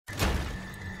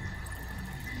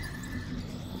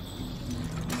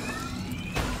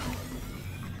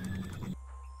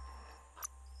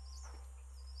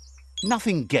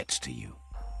Nothing gets to you.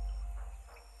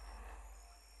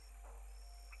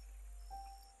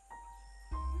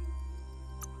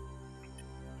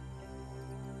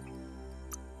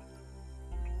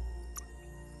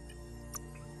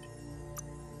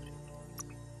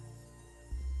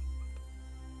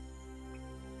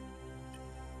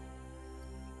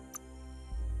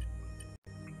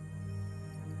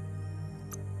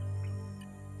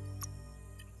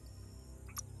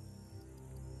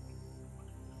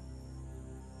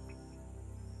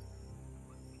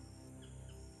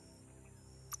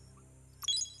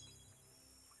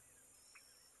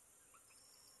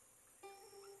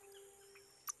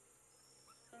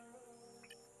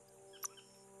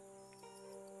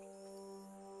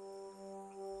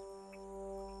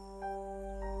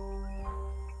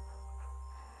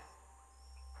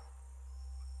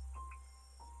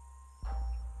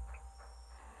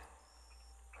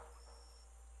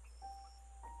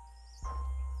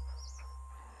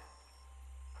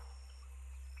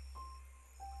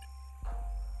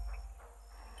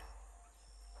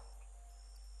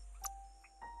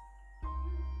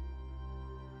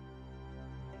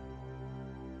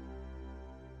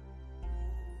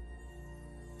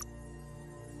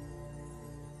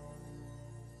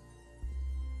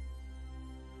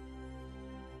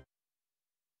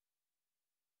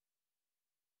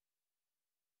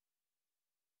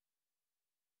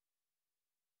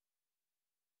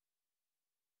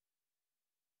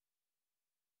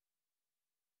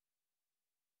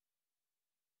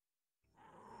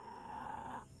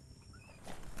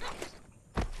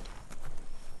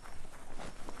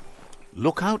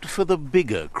 Look out for the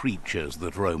bigger creatures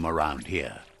that roam around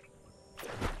here.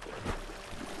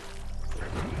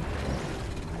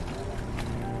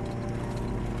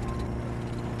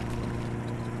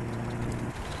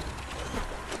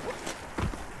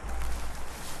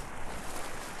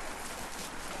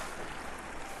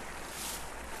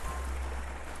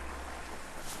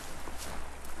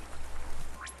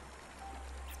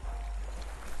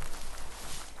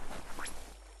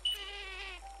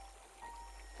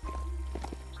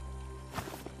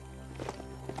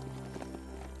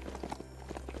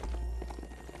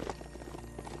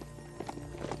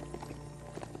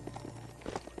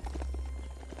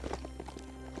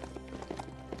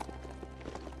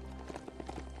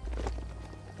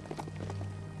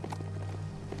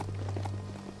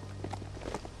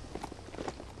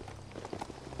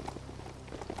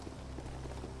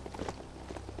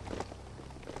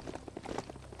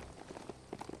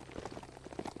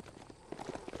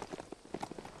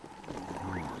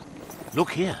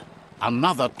 Look here,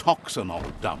 another toxinol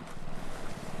dump.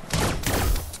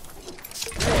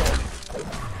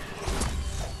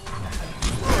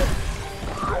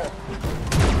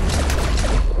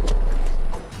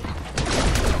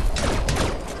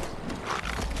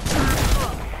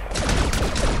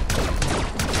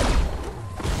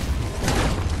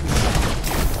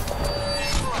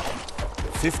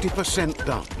 %50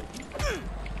 done.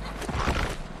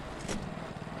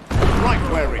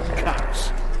 Right where it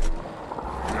cuts.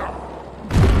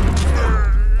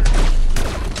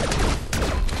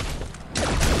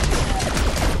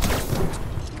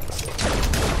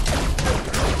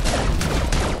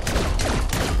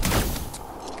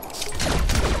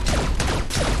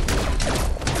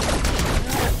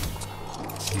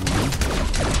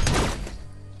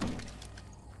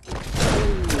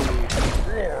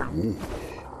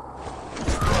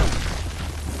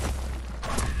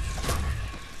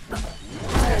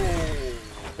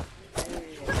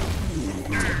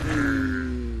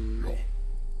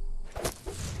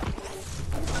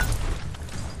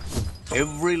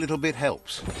 Every little bit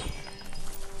helps.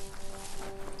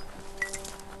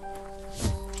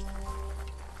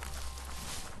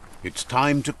 It's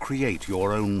time to create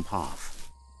your own path.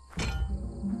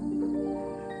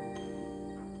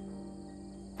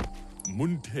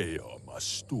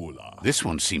 This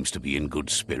one seems to be in good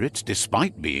spirits,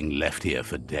 despite being left here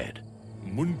for dead.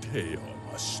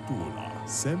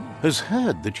 Has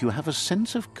heard that you have a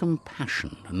sense of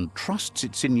compassion and trusts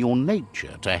it's in your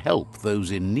nature to help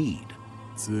those in need.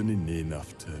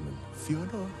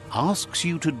 Asks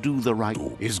you to do the right,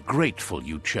 is grateful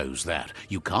you chose that.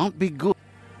 You can't be good.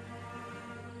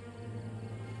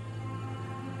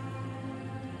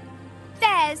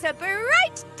 There's a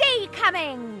bright day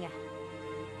coming!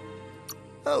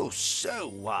 Oh, so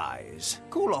wise.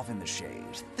 Cool off in the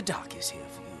shade. The dark is here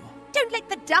for you. Don't let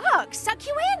the dark suck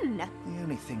you in! The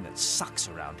only thing that sucks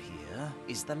around here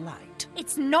is the light.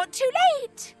 It's not too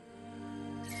late!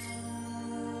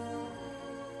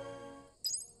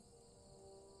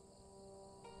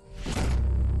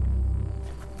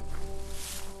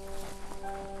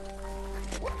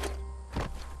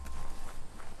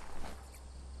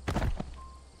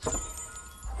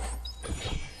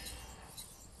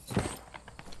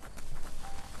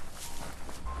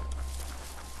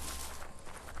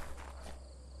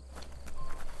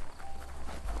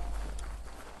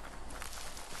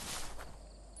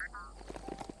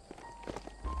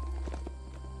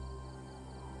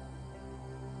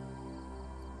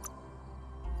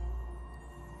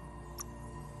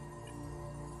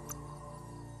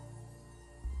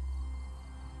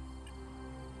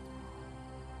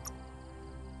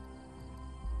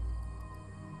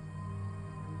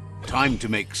 Time to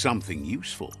make something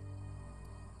useful.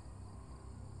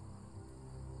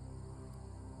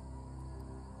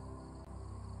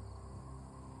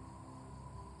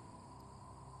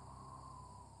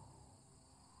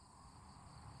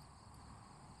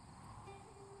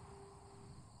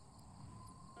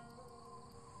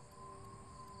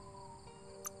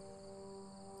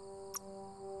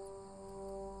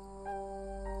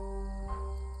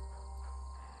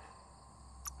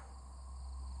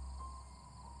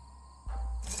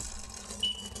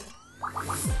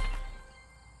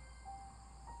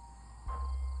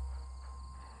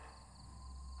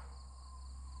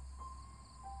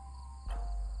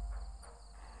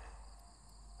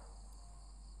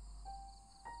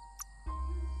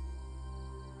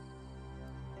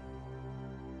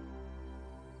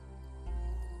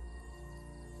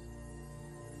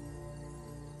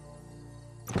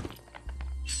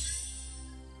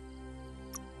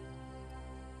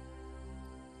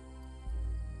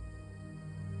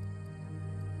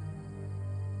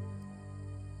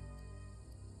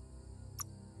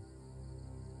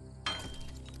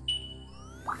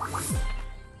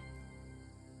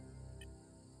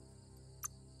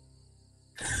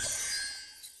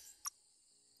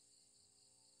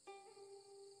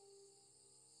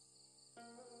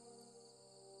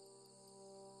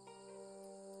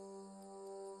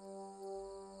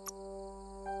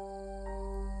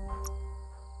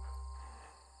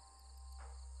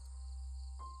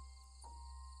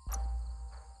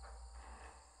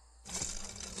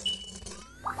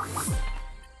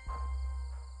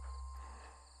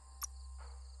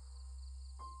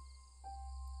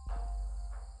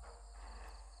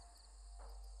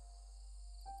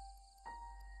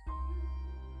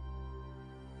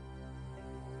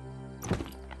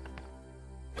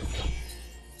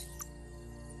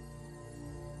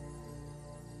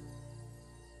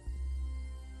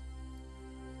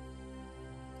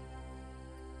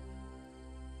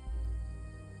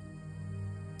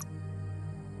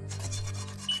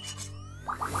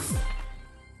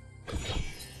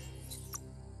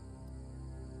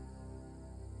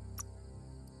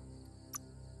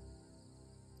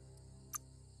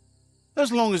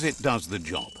 As long as it does the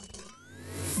job.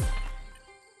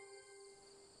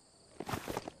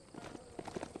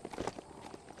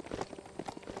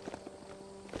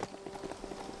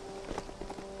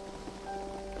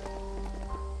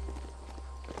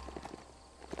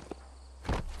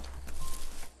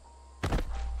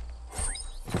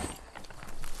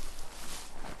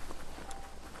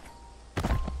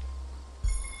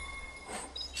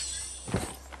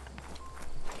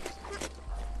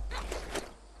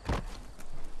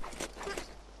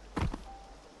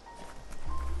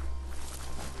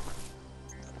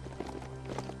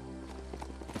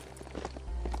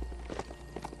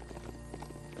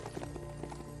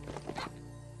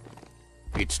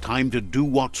 It's time to do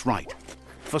what's right,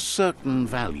 for certain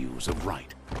values of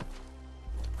right.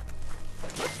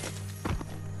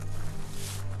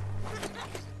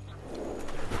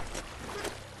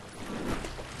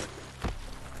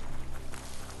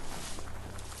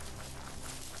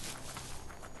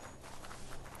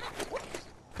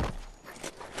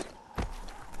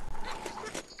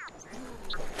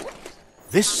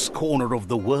 This corner of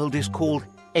the world is called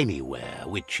Anywhere,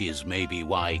 which is maybe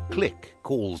why Click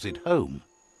calls it home.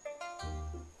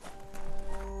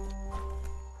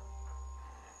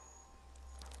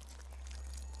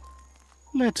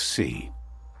 Let's see.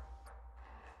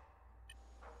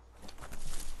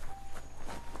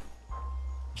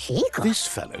 This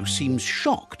fellow seems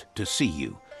shocked to see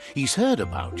you. He's heard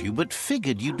about you, but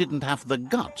figured you didn't have the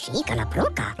guts.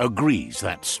 Agrees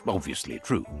that's obviously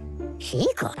true.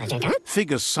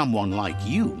 Figures someone like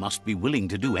you must be willing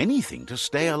to do anything to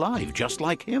stay alive, just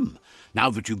like him.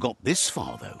 Now that you got this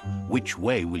far, though, which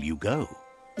way will you go?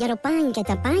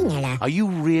 Are you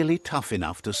really tough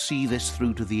enough to see this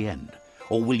through to the end?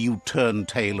 Or will you turn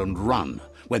tail and run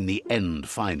when the end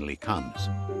finally comes?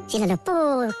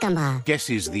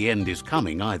 Guesses the end is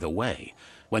coming either way.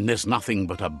 When there's nothing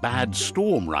but a bad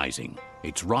storm rising,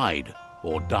 it's ride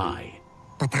or die.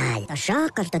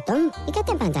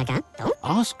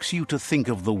 Asks you to think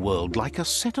of the world like a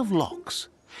set of locks.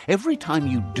 Every time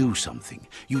you do something,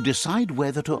 you decide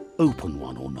whether to open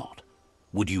one or not.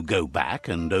 Would you go back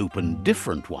and open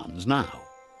different ones now?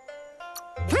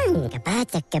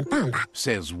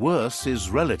 Says worse is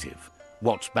relative.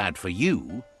 What's bad for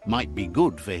you might be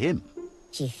good for him.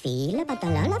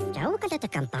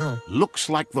 Looks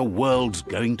like the world's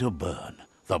going to burn.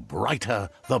 The brighter,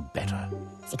 the better.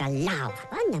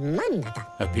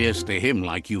 Appears to him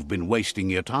like you've been wasting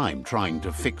your time trying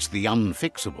to fix the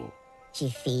unfixable.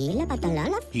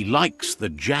 He likes the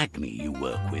Jagni you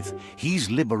work with. He's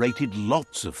liberated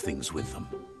lots of things with them.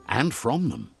 And from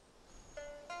them.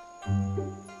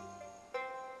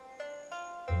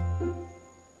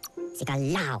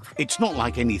 It's not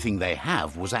like anything they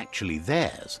have was actually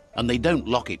theirs, and they don't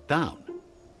lock it down.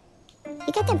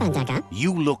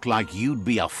 You look like you'd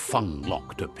be a fun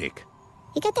lock to pick.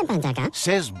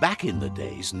 Says back in the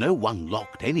days, no one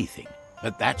locked anything,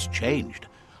 but that's changed.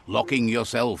 Locking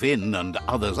yourself in and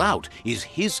others out is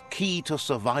his key to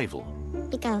survival.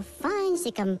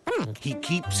 He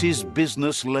keeps his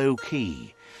business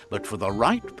low-key, but for the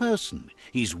right person,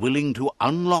 he's willing to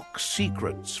unlock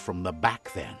secrets from the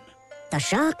back then.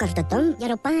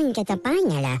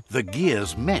 The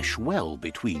gears mesh well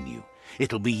between you.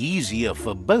 It'll be easier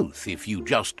for both if you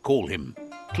just call him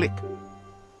Click.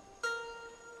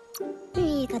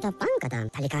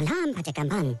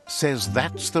 Says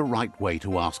that's the right way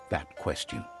to ask that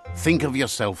question. Think of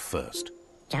yourself first.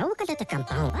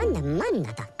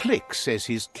 Click says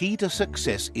his key to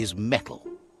success is metal.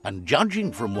 And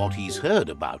judging from what he's heard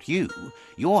about you,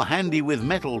 you're handy with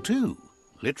metal too,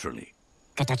 literally.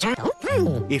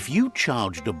 If you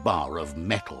charged a bar of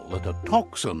metal at a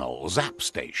Toxanol zap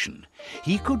station,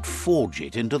 he could forge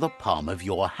it into the palm of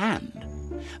your hand.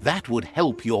 That would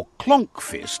help your clonk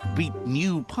fist beat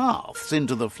new paths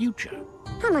into the future.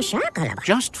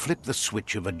 Just flip the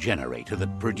switch of a generator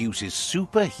that produces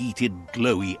superheated,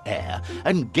 glowy air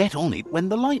and get on it when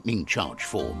the lightning charge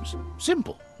forms.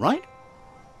 Simple, right?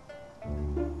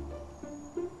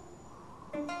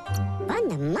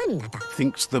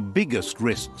 Thinks the biggest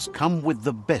risks come with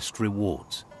the best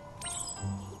rewards.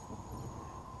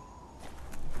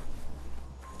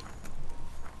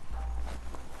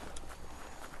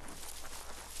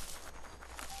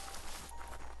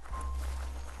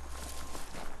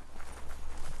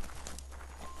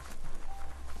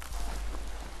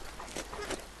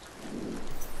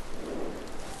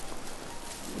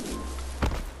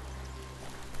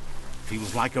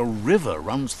 Feels like a river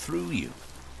runs through you.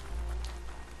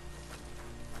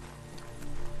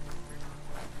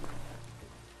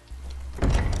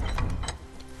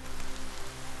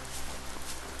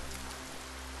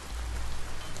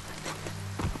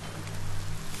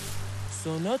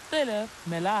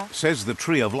 Says the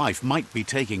Tree of Life might be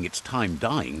taking its time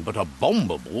dying, but a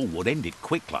bomber ball would end it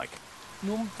quick like.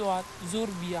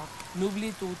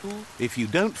 If you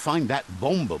don't find that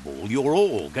bomber ball, you're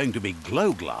all going to be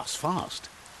glow glass fast.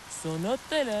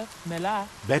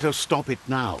 Better stop it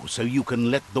now so you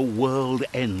can let the world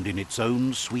end in its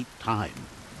own sweet time.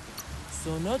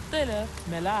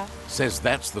 Says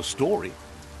that's the story.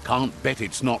 Can't bet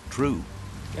it's not true.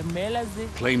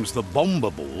 Claims the bomber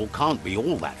ball can't be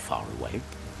all that far away.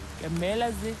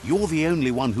 You're the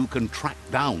only one who can track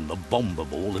down the bomber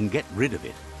ball and get rid of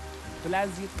it.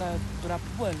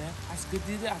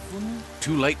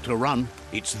 Too late to run.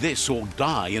 It's this or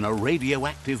die in a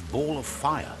radioactive ball of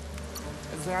fire.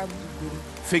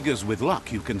 Figures with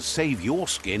luck you can save your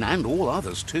skin and all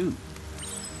others too.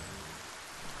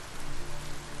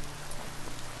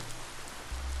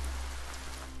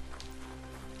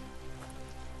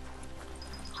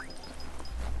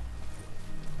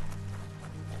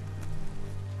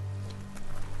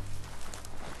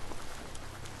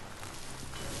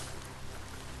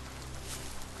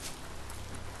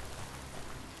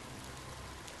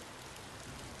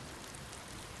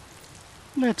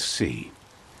 Let's see.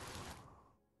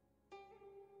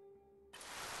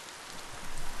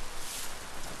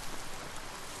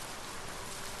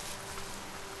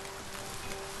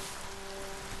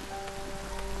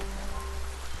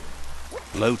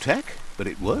 Low tech, but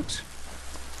it works.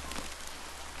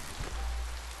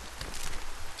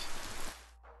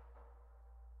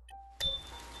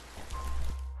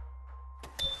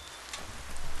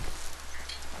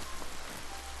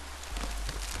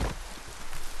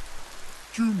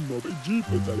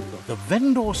 The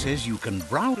vendor says you can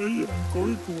browse.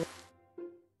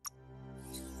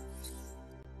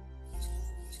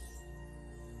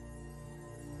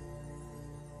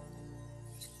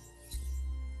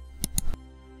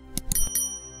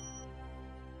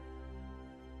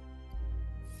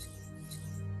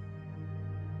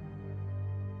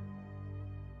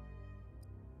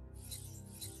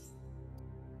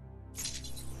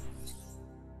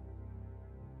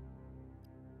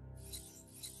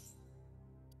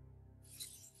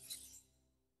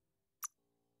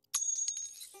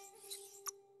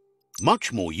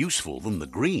 Much more useful than the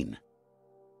green.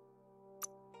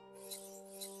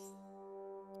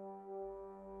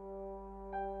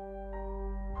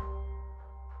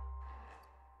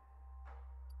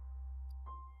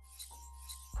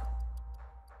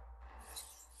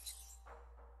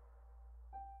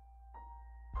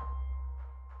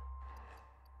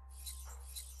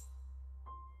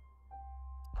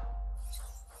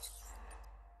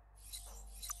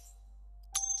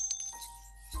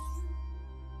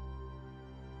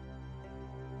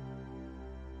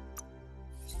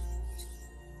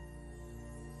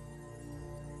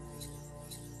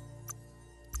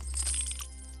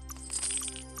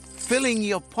 filling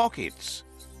your pockets.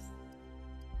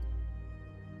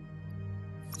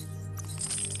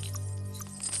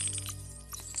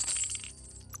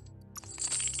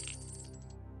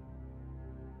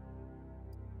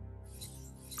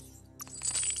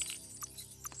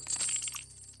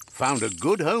 Found a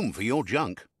good home for your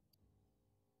junk.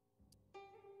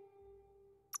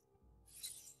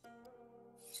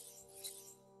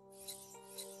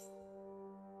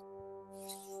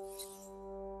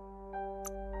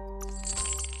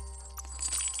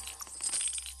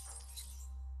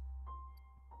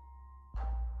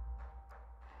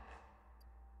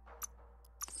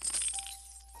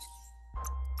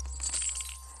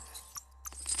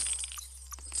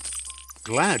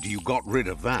 Glad you got rid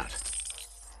of that.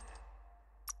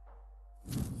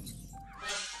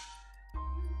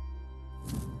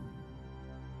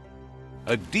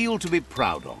 A deal to be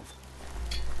proud of.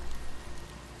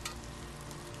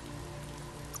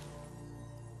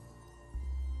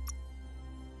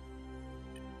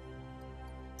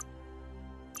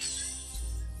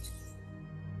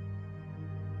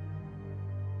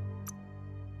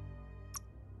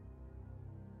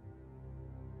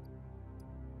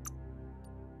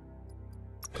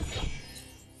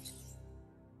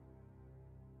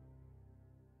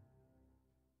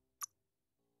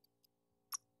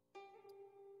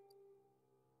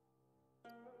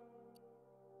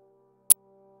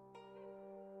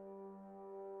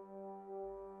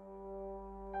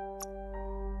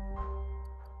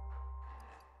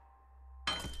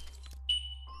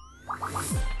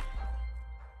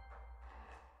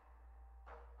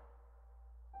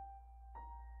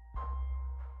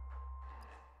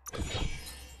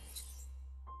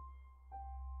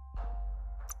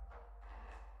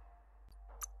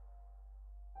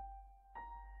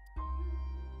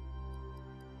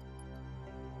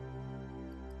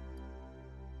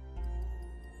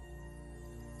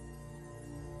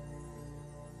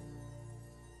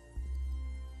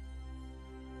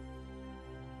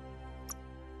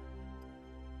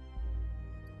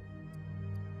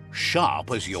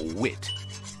 Sharp as your wit.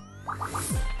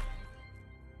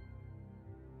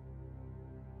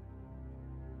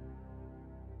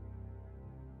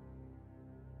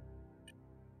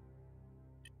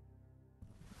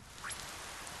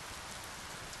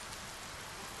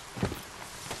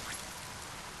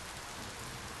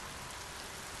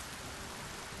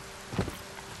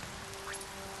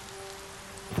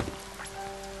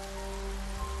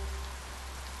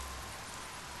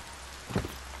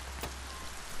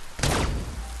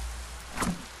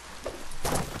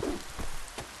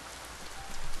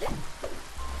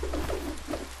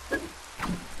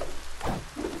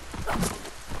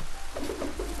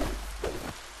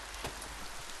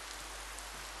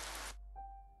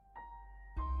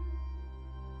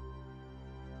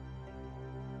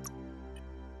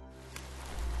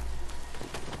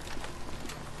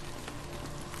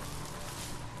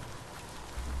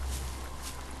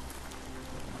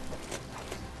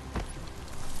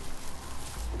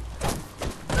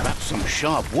 Some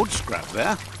sharp wood scrap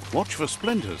there. Watch for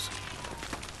splinters.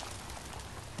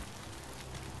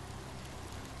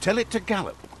 Tell it to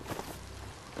gallop.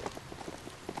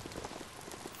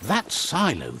 That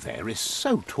silo there is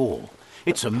so tall.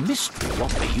 It's a mystery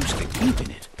what they used to keep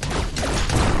in it.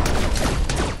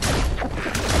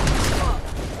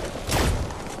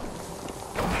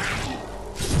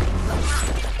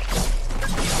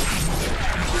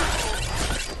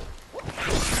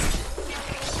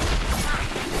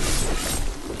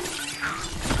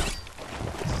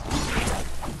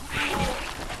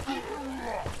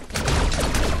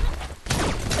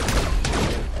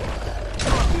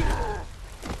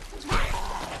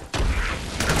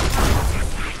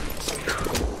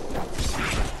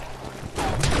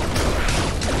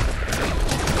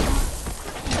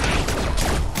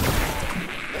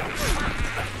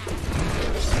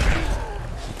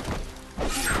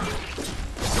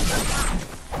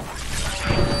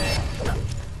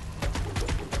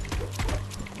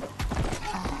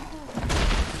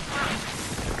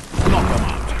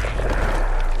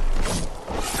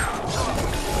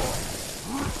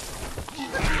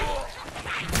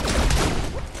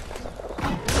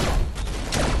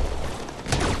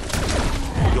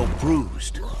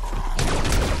 Bruised.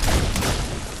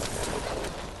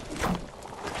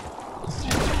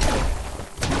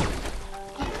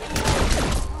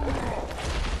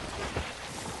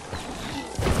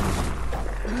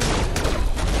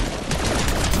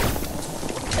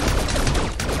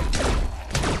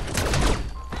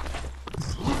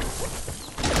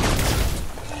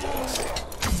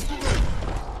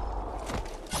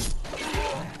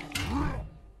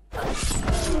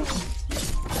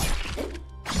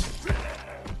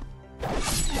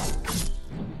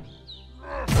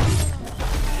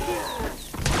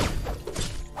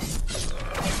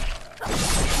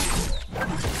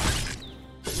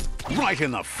 Right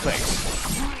in the face.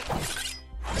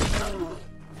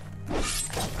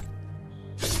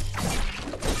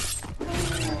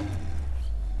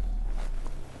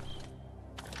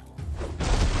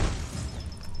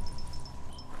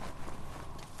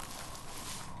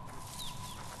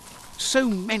 So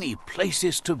many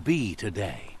places to be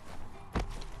today.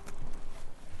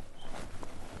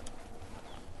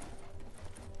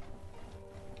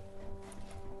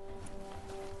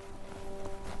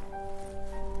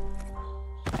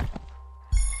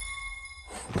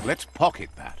 Let's pocket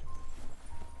that.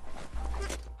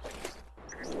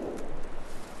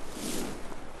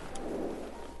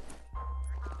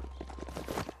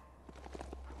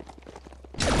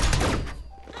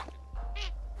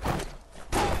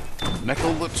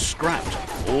 Metal that's scrapped,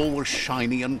 all was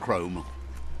shiny and chrome.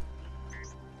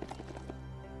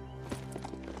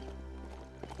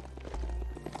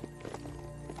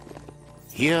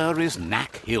 Here is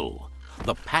Knack Hill,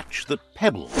 the patch that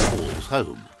Pebble calls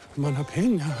home.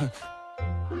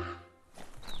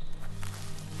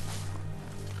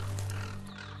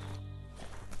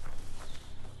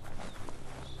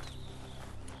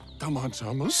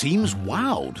 Seems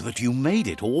wowed that you made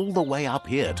it all the way up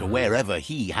here to wherever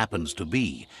he happens to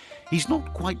be. He's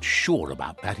not quite sure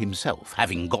about that himself,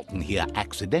 having gotten here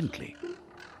accidentally.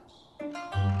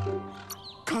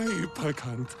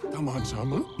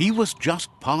 He was just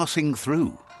passing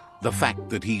through. The fact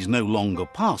that he's no longer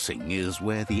passing is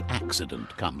where the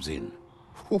accident comes in.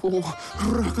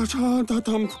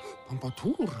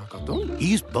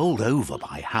 He's bowled over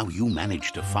by how you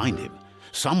managed to find him.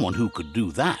 Someone who could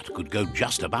do that could go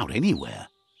just about anywhere.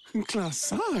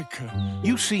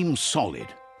 You seem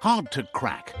solid, hard to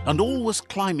crack, and always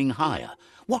climbing higher.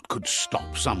 What could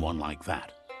stop someone like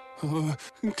that?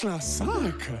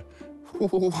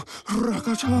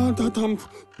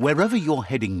 Wherever you're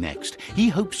heading next, he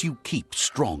hopes you keep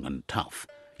strong and tough.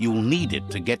 You'll need it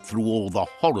to get through all the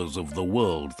horrors of the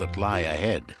world that lie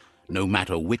ahead, no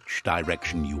matter which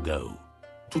direction you go.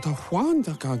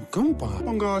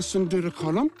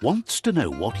 Wants to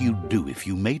know what you'd do if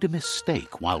you made a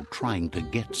mistake while trying to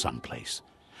get someplace.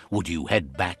 Would you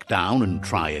head back down and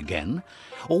try again?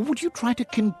 Or would you try to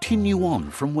continue on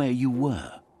from where you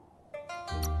were?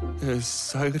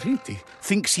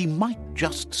 Thinks he might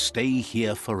just stay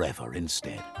here forever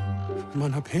instead.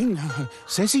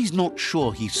 Says he's not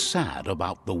sure he's sad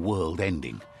about the world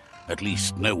ending. At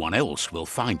least no one else will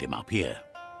find him up here.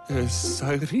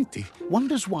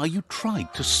 Wonders why you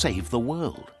tried to save the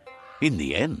world. In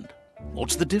the end,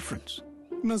 what's the difference?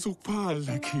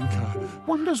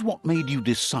 Wonders what made you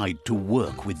decide to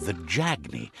work with the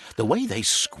Jagni. The way they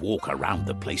squawk around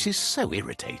the place is so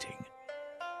irritating.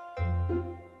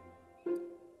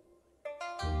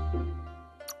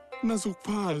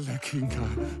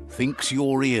 Thinks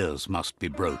your ears must be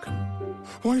broken.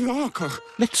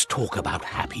 Let's talk about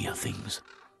happier things.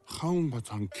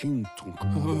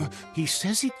 He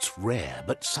says it's rare,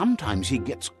 but sometimes he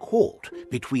gets caught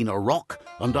between a rock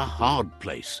and a hard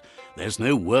place. There's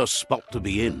no worse spot to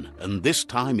be in, and this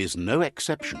time is no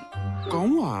exception.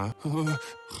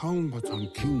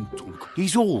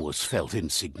 He's always felt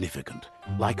insignificant,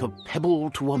 like a pebble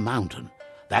to a mountain.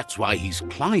 That's why he's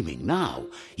climbing now.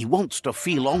 He wants to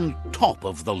feel on top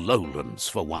of the lowlands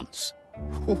for once.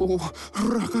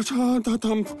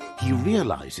 He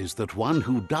realizes that one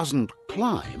who doesn't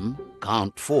climb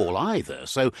can't fall either,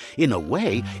 so in a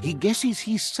way, he guesses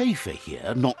he's safer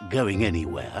here, not going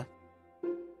anywhere.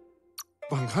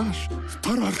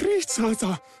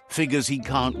 Figures he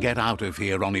can't get out of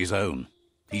here on his own.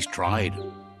 He's tried.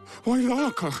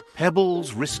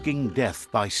 Pebble's risking death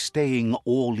by staying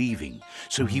or leaving,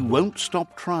 so he won't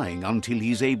stop trying until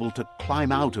he's able to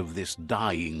climb out of this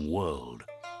dying world.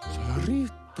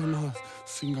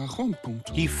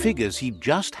 He figures he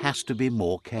just has to be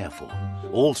more careful.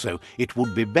 Also, it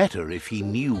would be better if he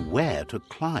knew where to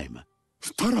climb.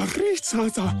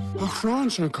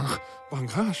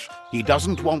 He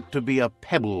doesn't want to be a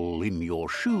pebble in your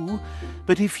shoe,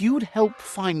 but if you'd help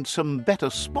find some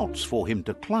better spots for him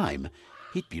to climb,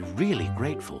 he'd be really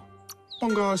grateful.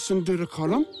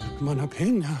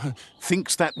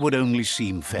 Thinks that would only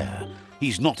seem fair.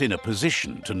 He's not in a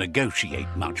position to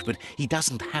negotiate much, but he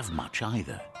doesn't have much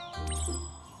either.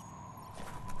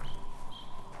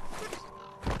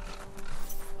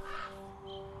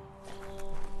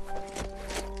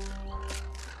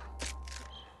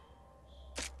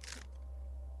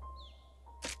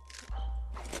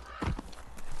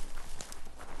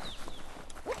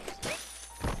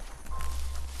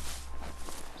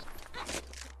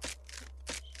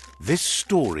 This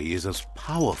story is as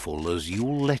powerful as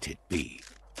you'll let it be.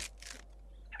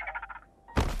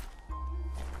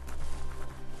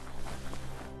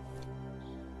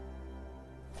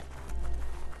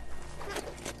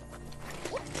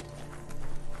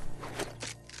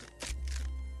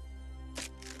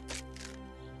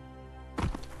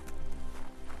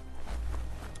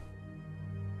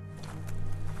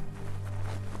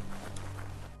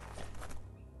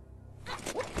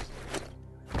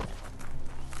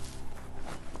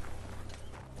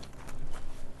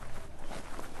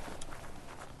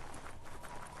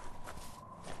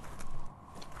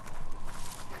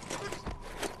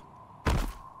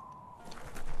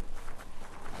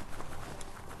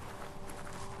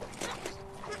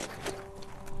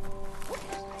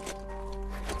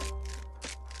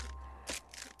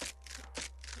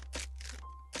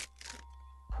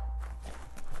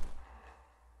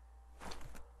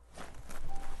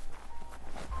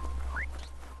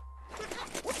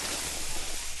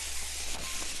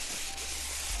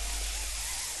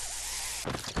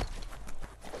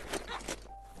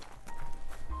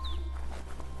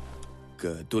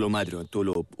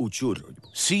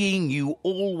 Seeing you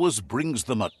always brings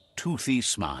them a toothy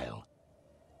smile.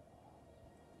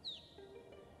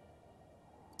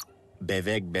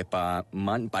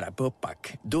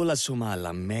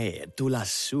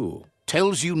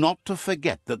 Tells you not to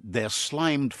forget that they're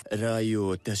slimed.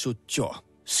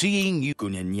 Seeing you.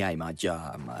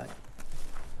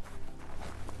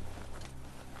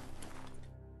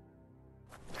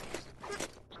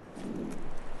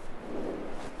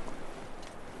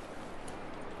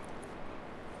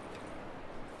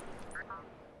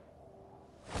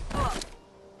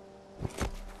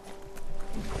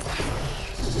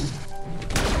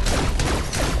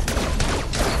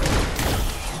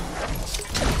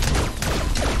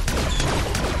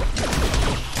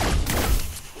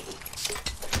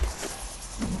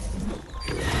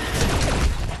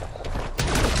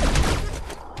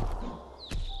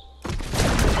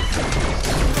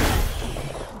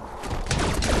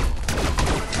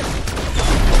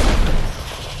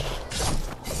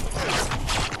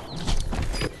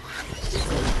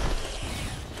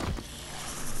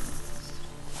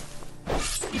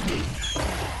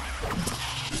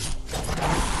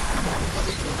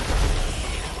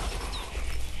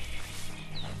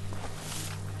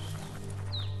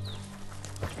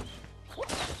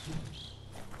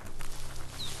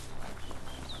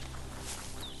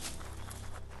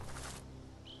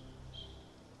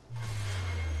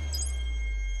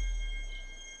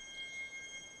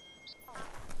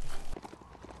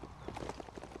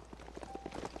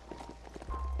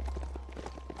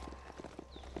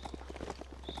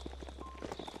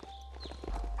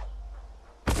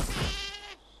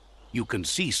 You can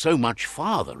see so much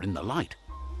farther in the light.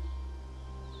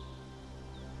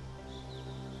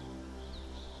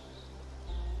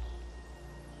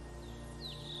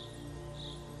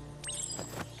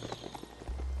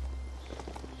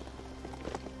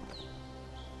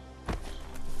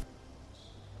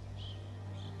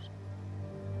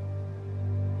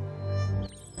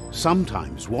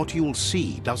 Sometimes what you'll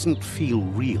see doesn't feel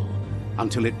real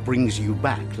until it brings you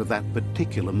back to that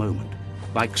particular moment.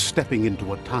 Like stepping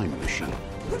into a time machine.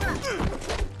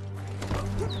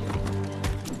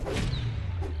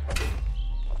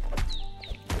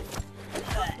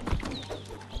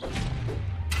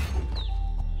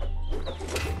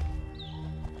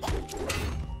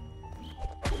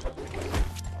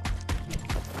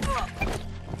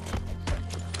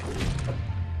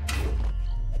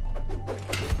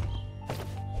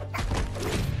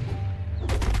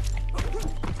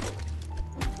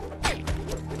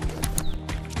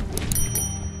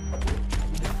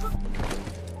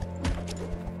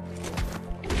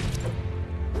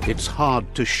 It's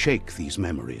hard to shake these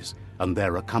memories and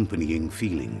their accompanying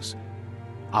feelings.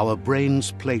 Our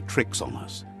brains play tricks on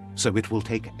us, so it will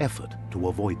take effort to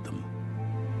avoid them.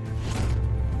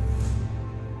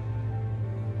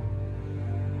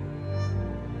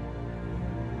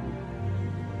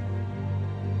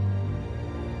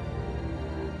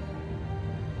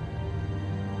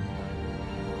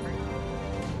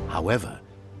 However,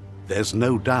 there's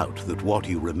no doubt that what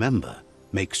you remember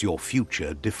makes your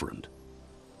future different.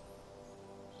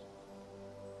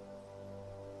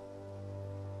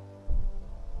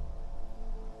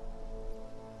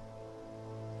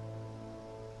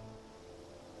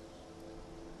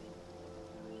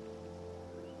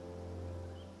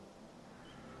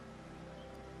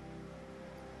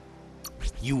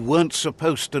 You weren't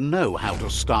supposed to know how to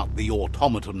start the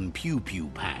automaton pew-pew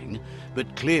pang,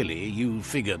 but clearly you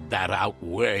figured that out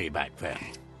way back then.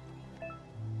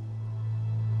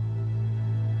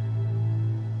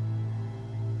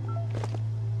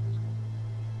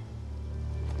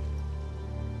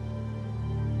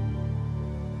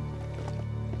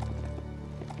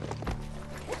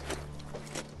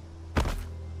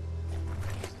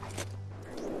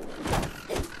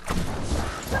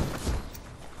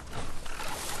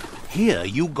 Here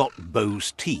you got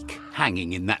Bo's teak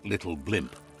hanging in that little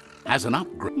blimp. As an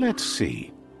upgrade, let's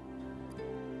see.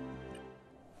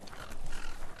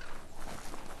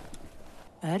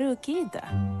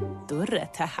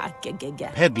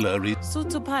 Peddler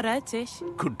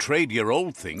could trade your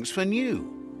old things for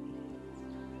new.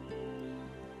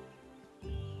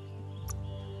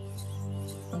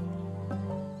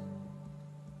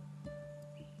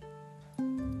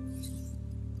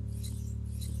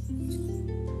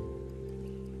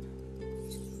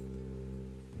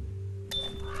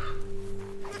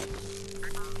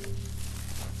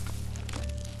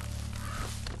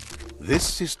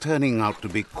 This is turning out to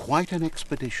be quite an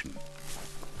expedition.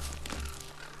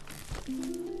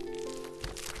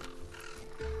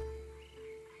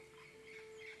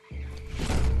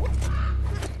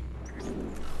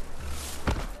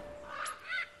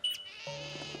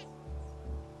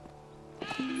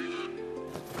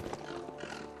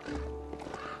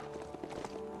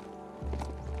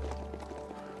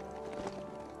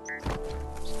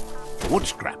 Wood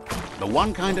scrap. The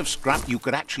one kind of scrap you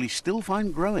could actually still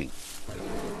find growing.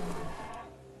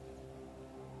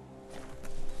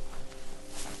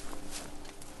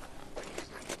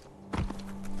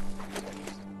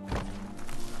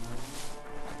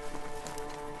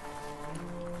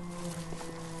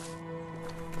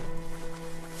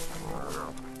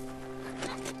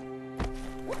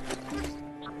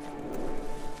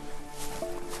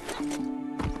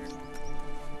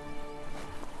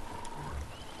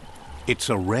 It's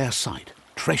a rare sight.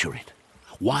 Treasure it.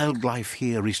 Wildlife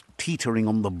here is teetering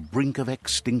on the brink of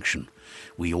extinction.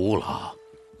 We all are.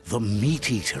 The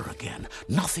meat-eater again.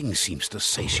 Nothing seems to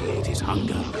satiate his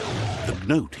hunger. The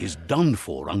gnat is done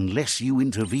for unless you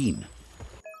intervene.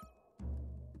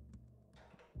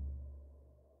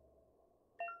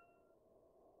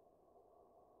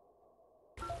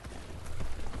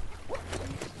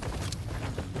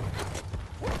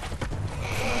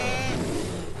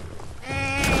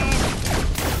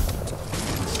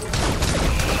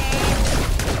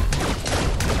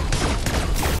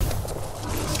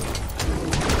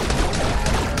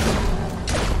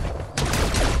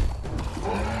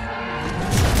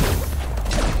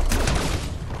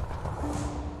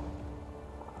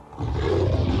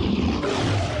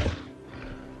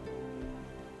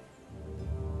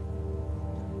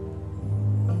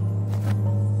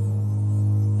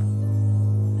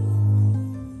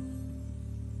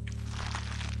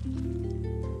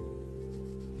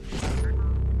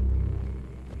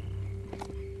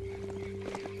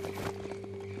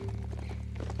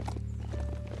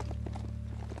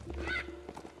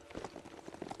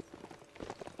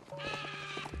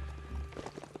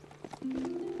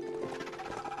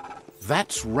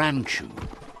 That's Ranchu,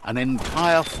 an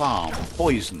entire farm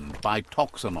poisoned by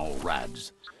toxanol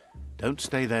rads. Don't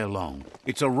stay there long.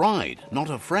 It's a ride, not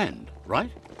a friend,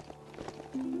 right?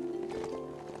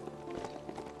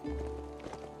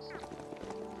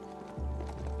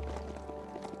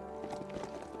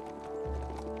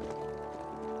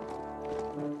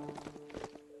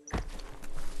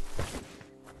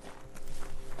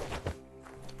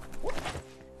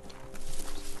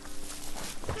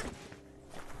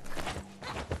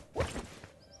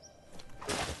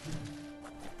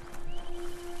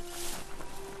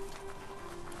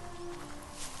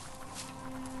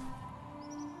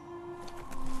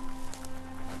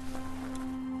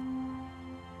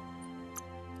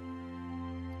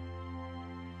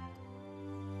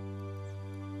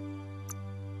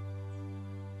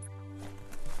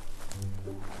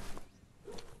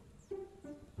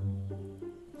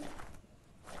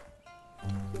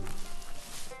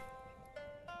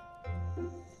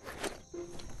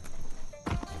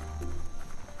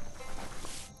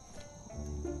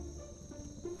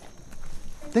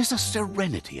 There's a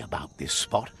serenity about this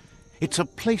spot. It's a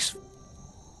place...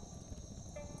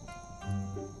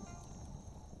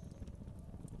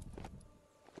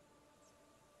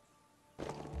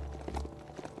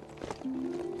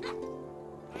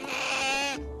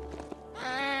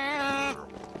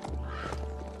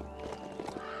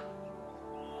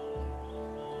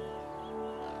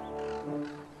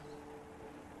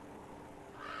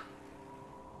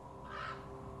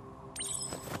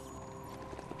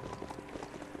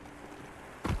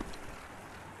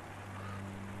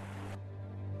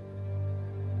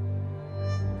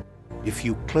 If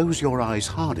you close your eyes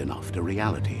hard enough to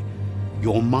reality,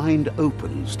 your mind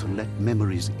opens to let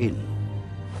memories in.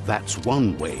 That's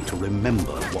one way to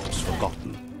remember what's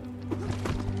forgotten.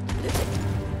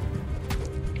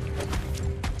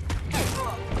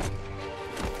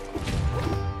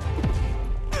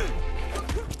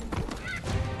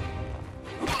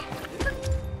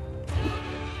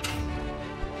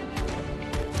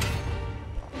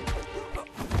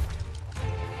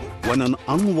 When an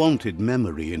unwanted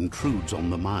memory intrudes on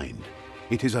the mind,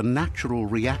 it is a natural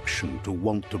reaction to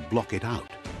want to block it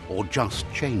out or just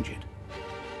change it.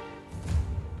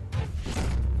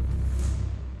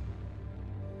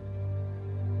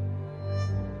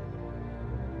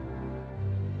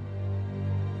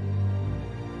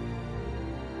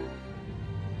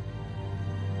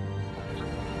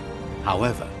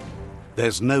 However,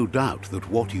 there's no doubt that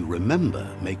what you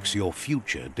remember makes your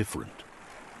future different.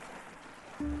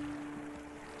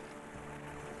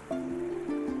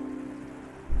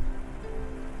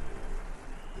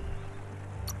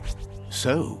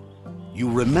 So,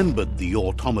 you remembered the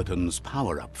automaton's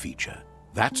power-up feature.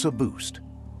 That's a boost.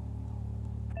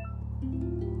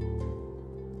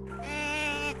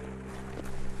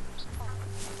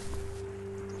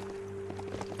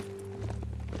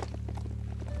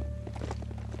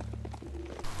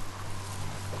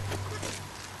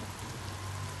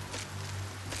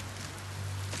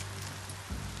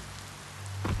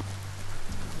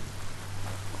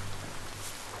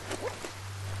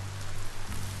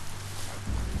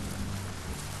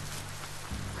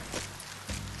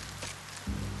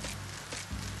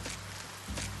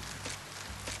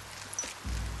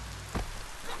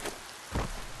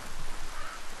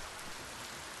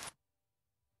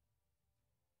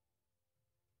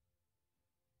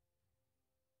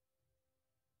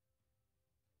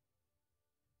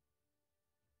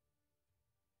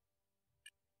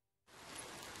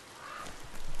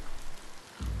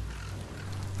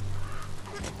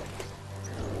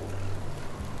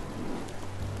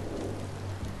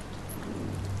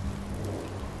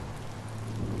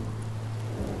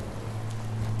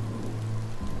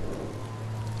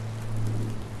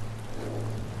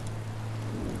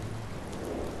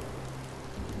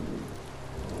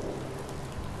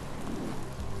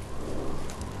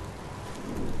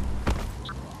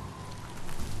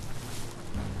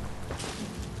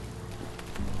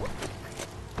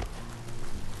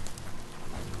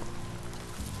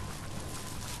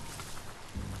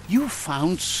 You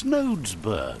found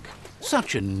Snodesburg.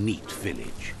 Such a neat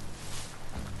village.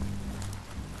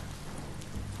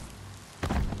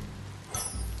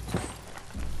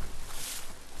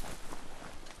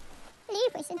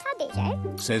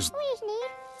 Says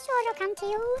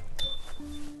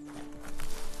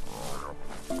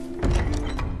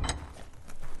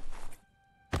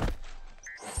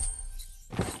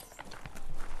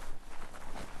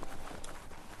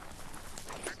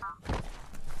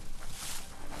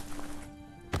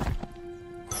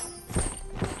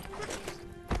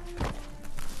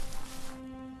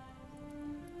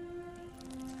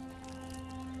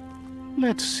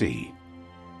let's see.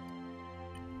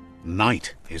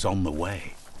 Night is on the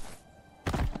way.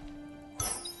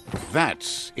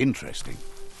 That's interesting.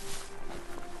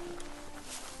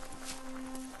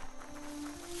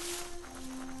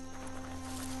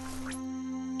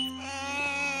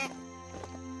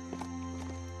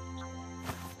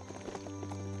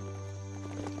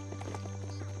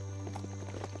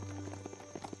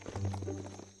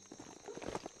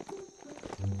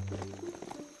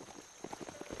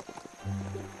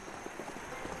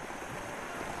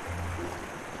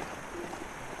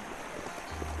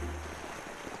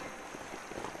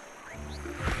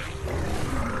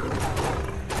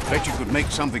 Bet you could make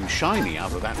something shiny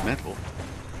out of that metal.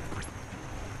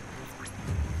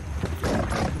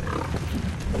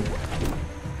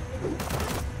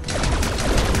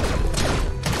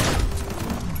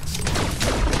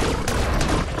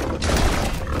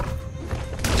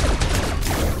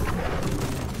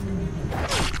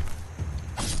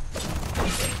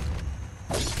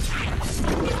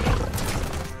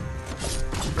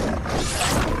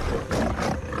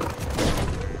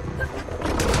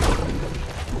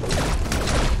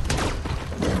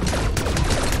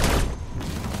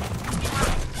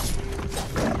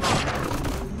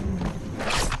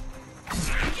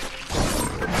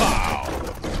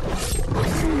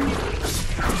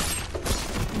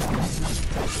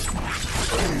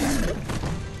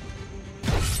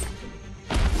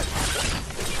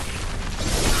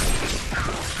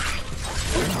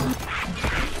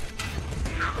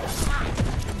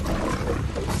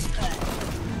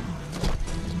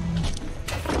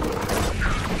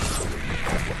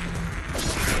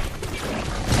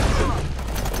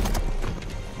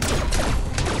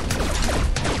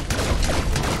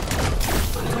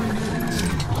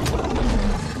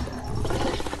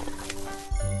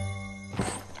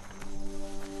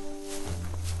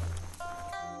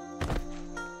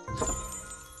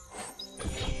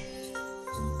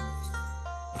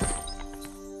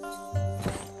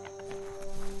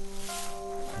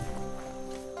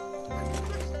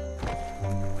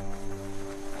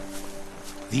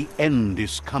 The end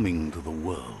is coming to the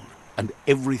world, and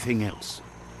everything else.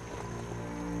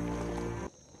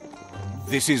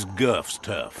 This is Gurf's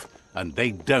turf, and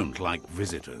they don't like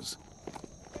visitors.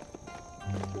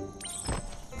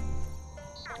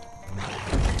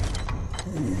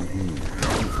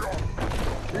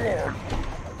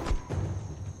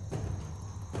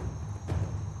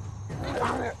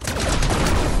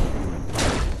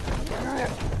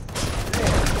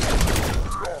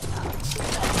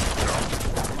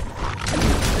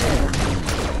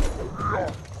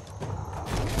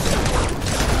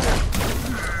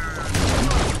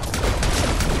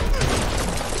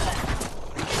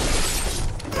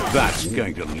 That's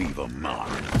going to leave a mark.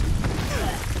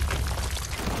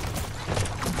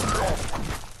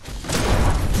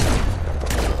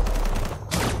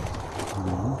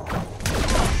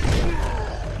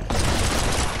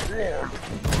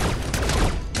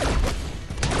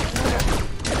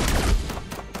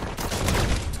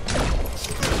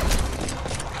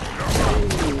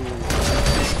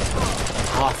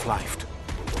 Half-lifed.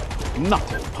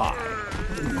 Knuckle pie.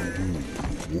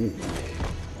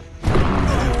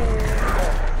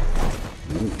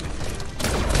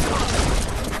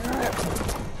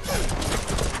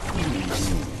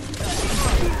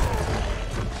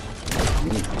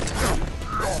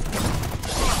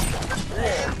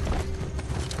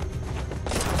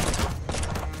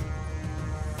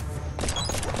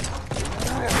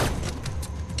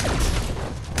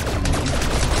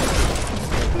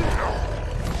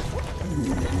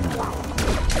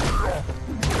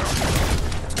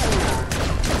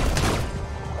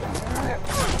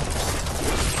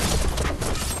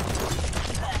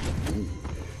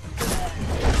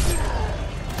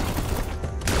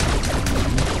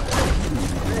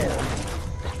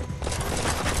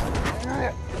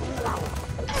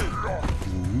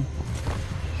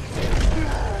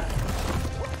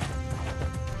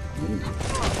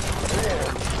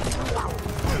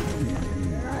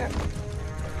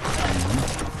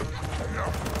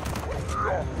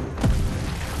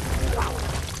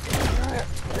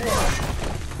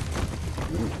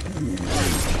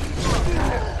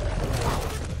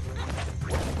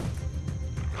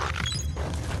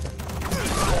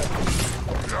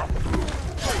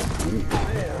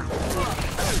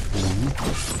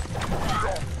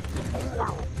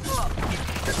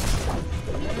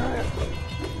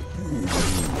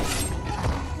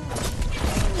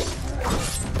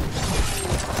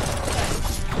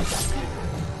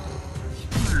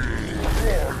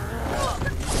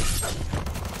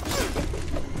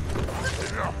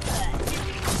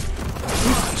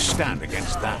 Stand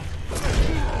against that.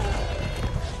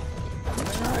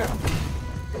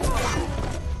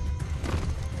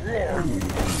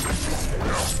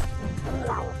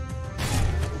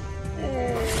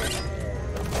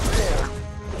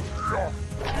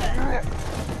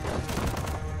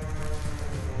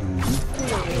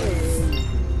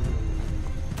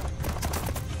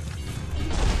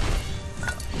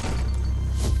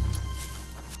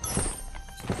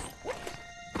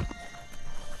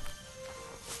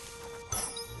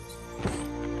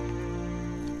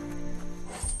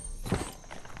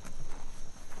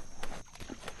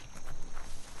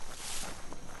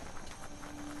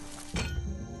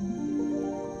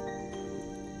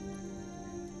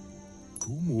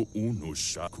 Como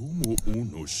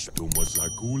unusha, como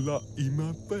zagula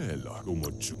imabela, como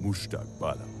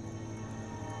mustakbala.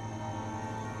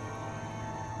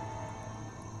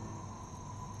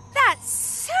 That's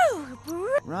so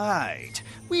brilliant. Right.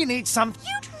 We need some...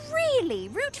 You'd really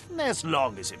root... As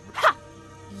long as it... Ha!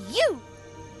 You!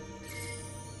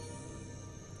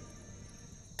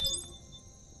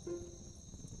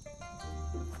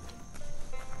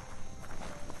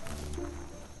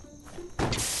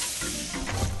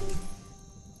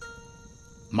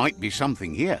 Might be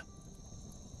something here.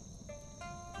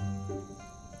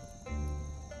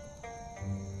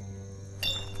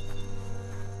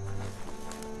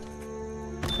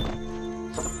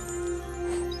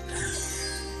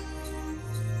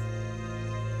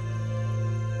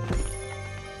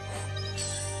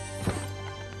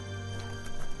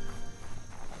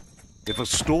 If a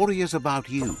story is about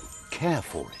you, care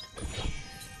for it.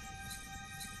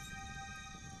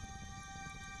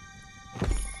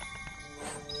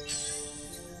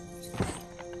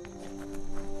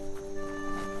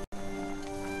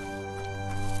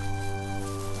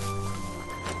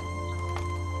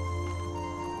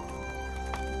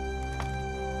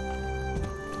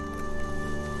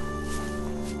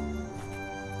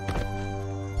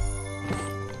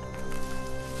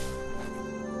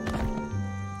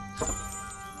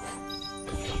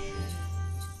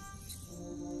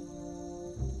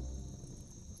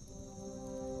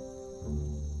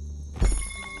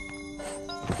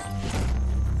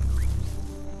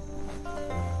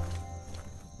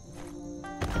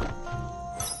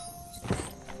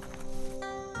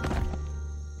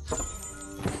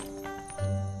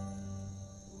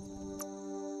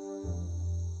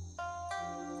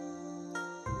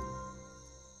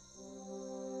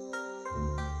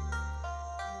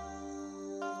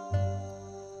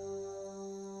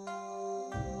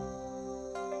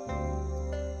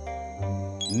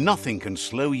 Nothing can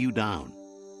slow you down.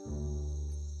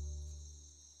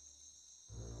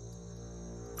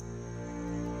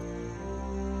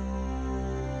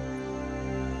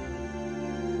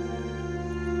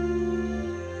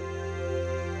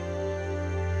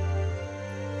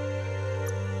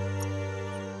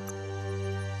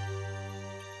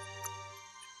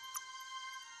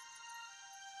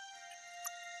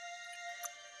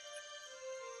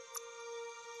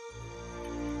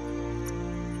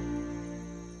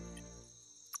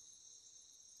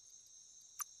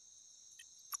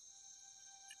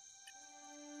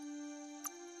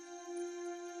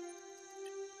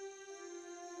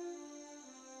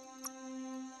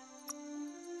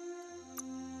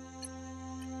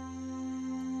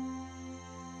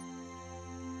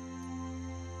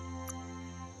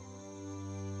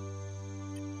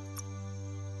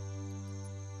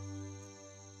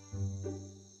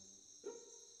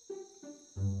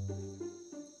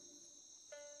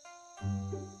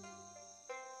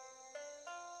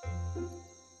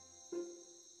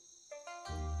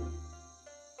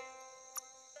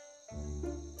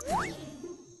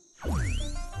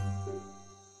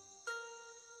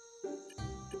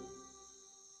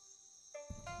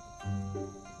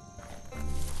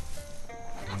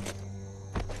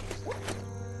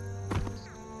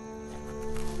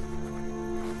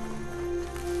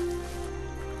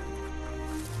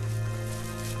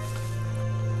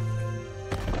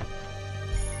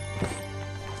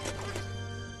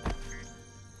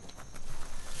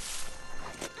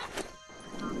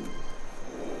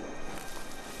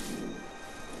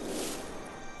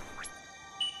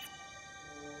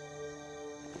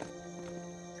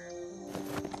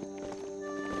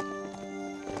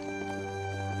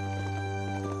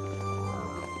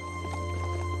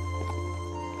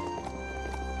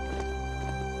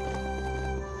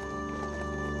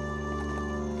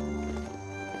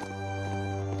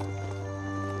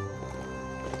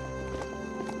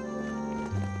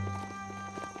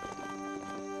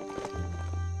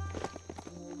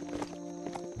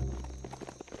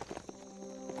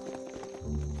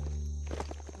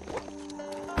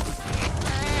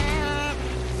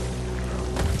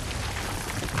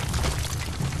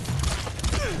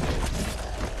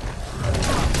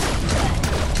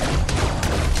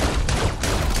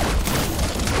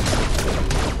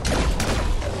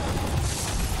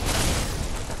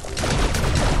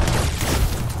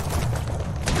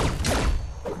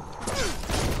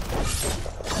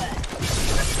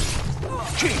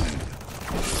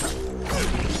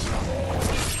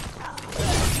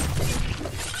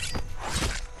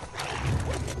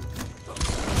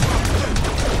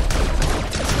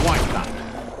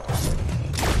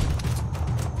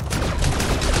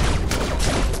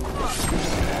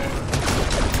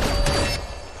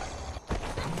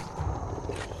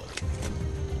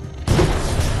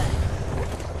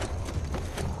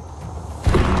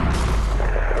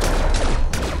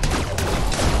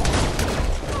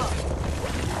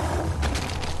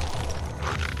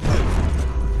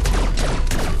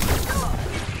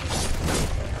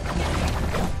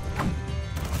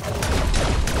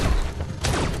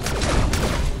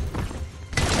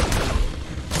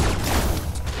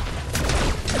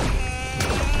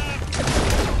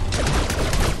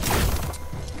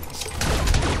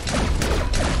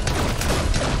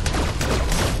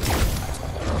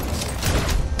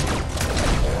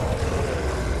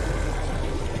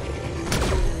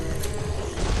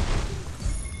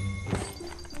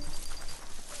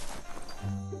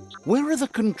 Where are the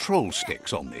control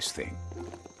sticks on this thing?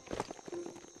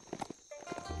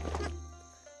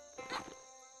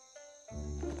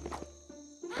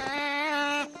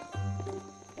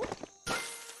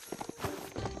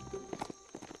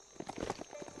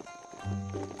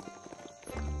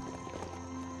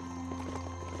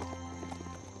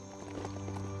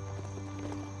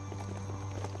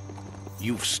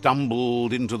 You've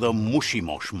stumbled into the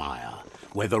mushy-mosh mire,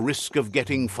 where the risk of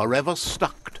getting forever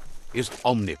stuck is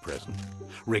omnipresent,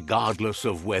 regardless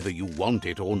of whether you want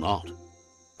it or not.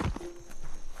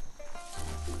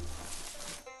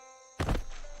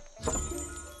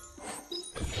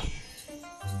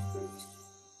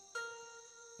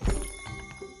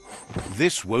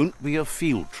 This won't be a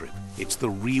field trip. It's the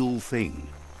real thing.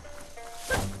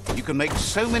 You can make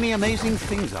so many amazing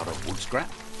things out of wood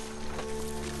scrap.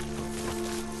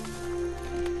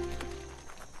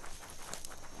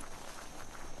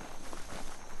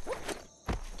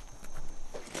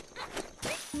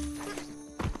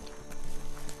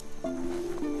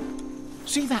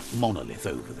 See that monolith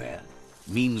over there?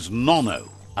 Means Nono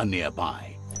are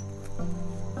nearby.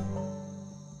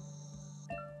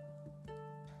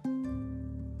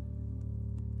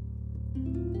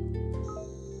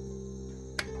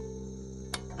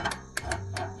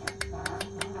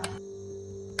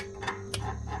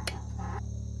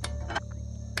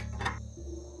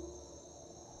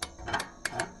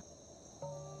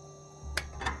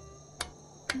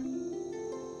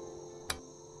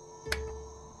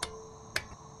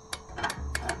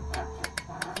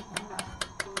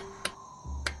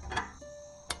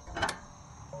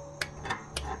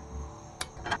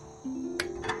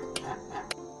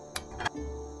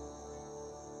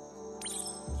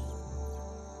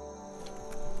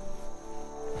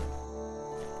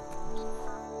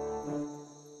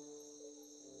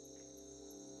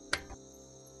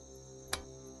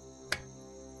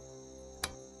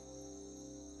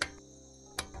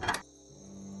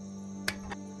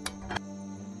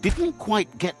 Didn't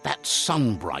quite get that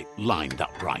sunbright lined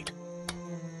up right.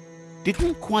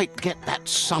 Didn't quite get that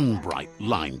sunbright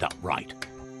lined up right.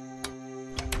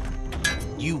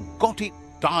 You got it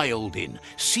dialed in.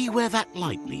 See where that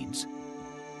light leads?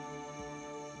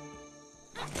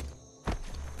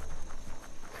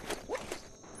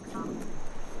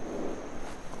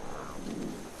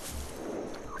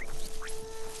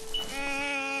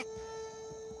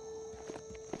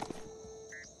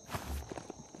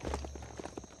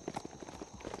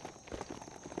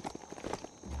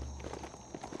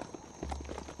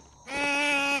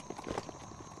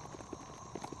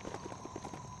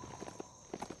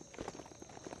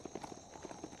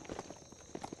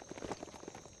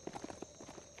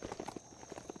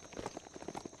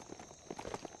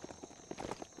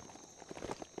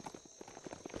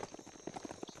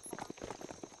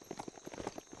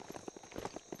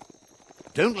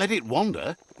 Don't let it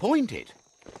wander. Point it.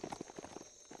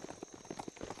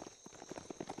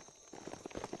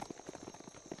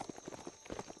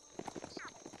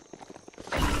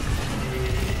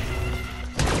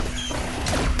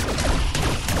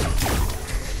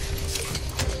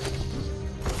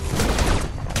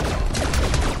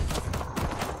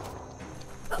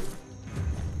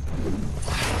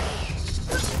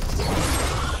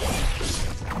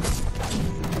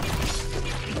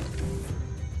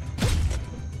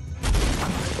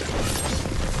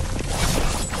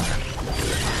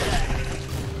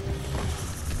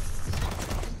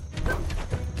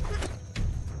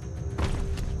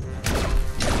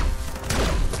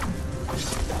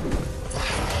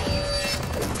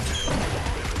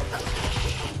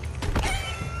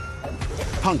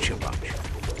 Punch a bunch.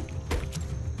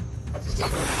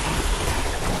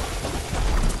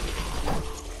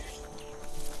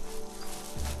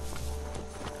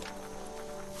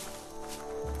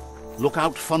 Look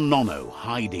out for Nono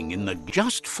hiding in the...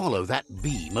 Just follow that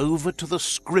beam over to the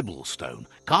scribble stone.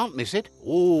 Can't miss it.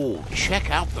 Oh, check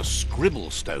out the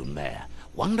scribble stone there.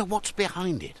 Wonder what's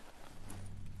behind it.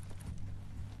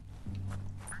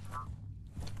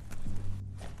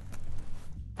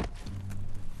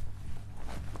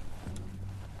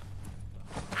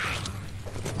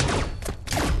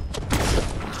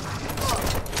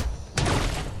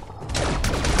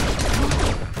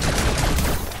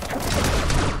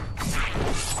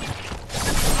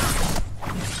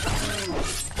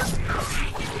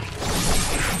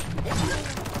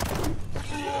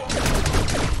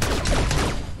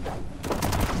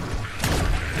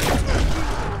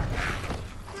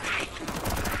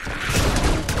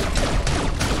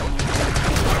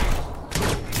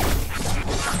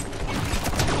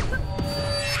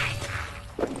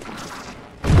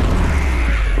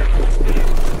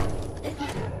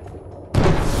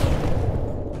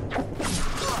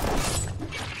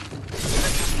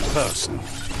 person.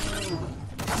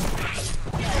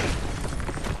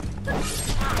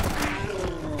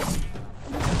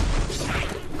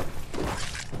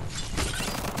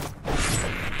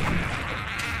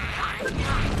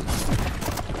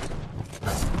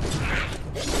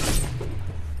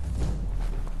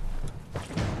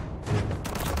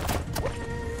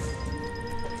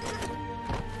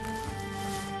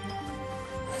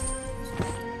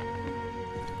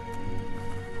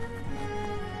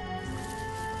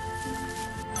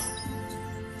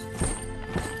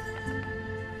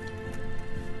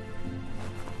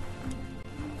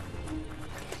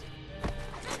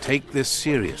 Take this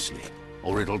seriously,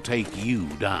 or it'll take you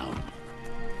down.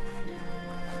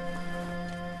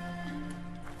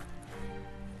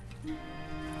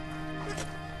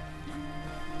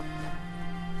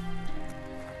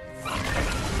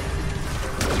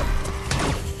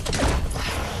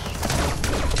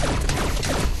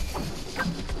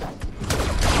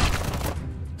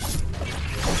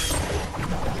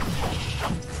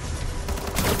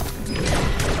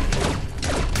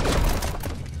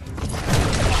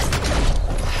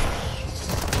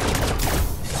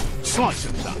 Slice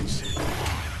and dice.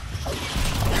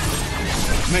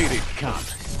 Made it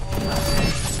count.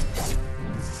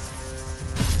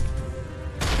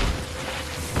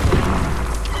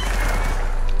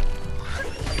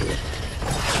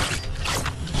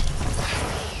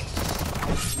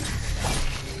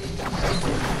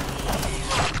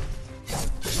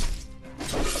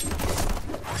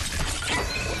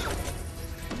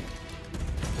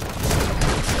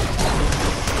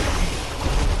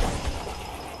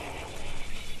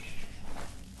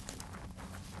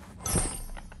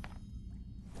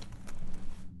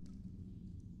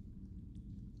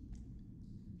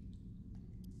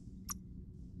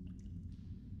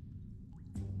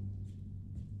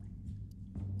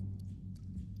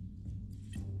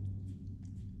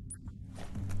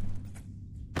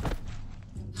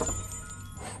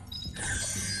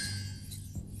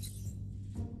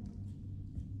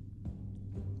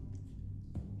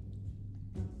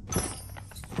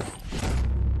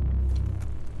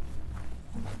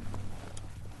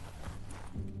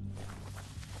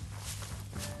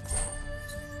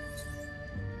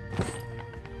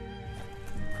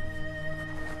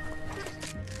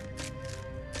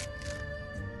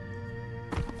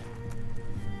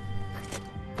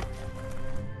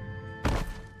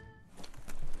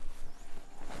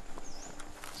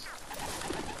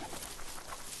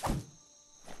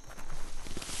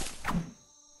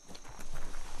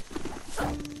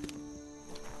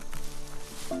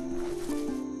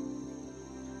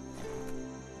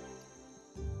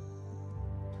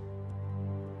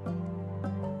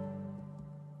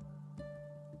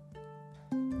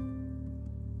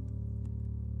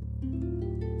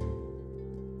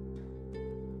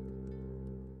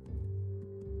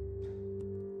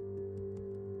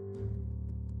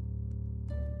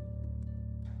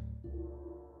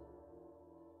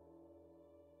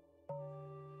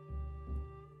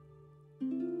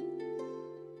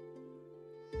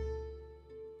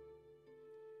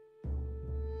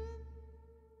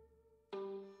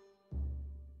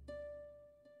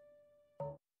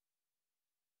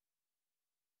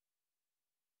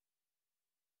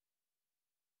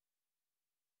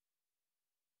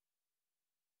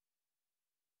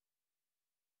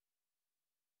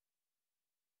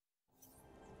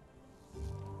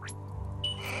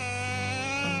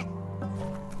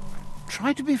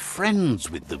 Try to be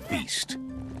friends with the beast.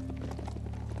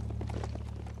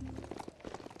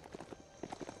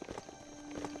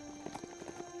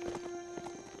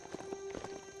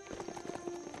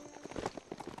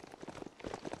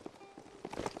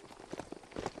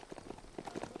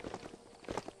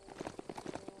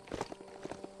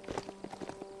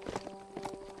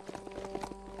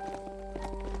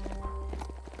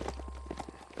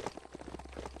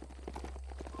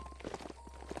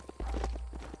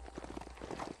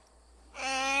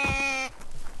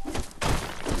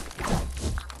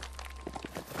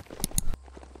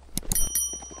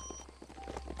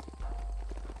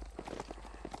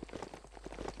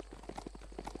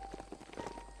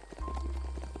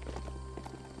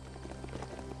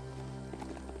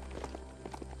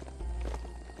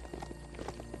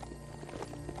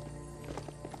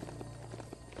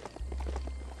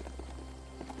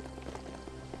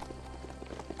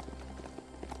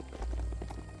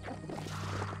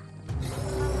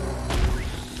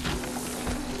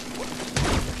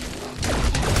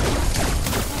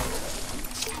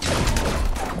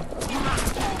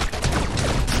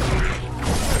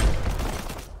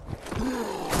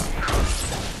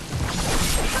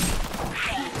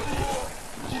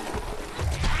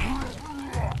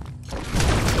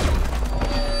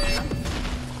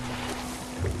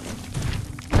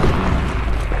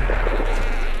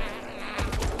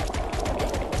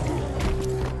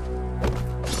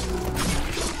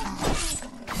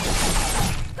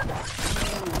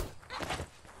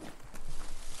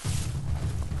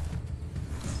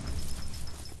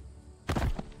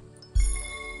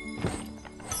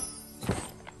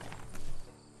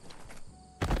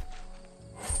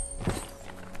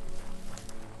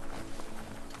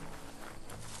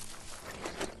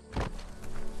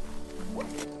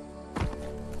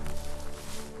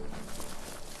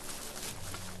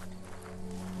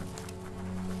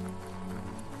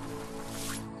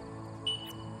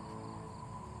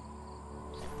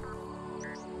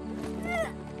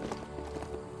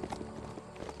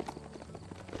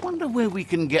 Wonder where we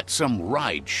can get some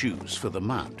ride shoes for the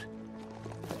mount.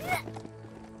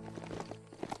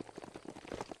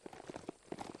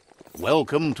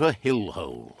 Welcome to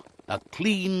Hillhole, a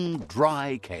clean,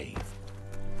 dry cave.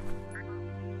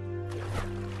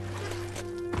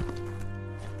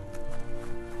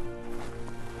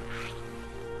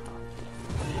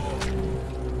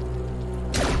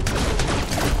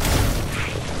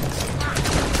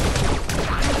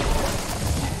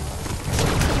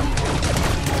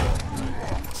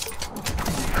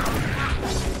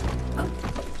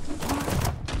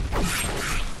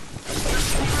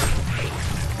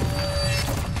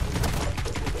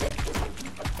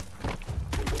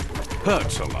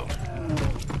 Hurts a lot.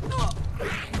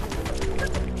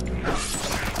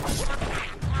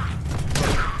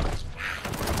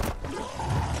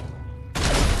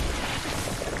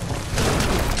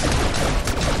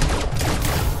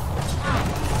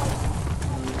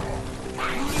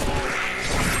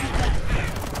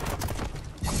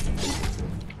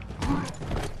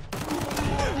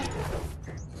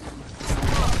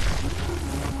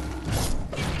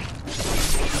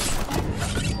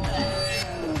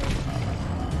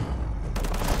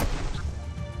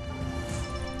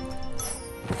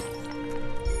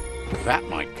 That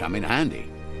might come in handy.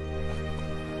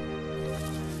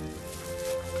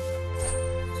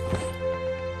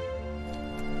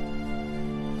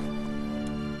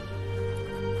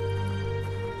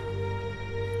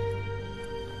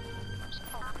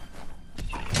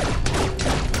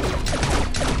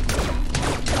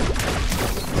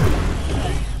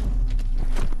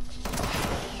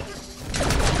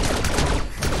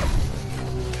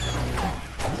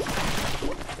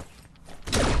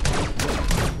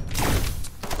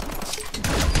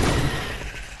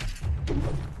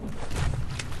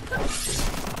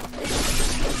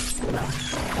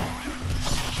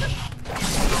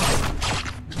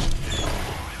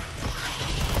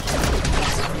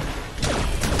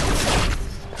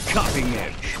 Cutting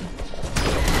edge.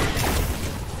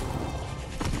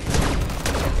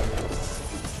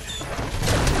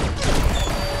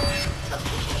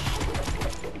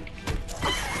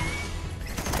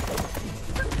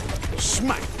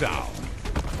 Smackdown.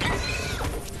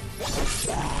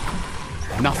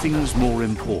 Nothing's more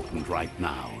important right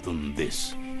now than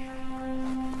this.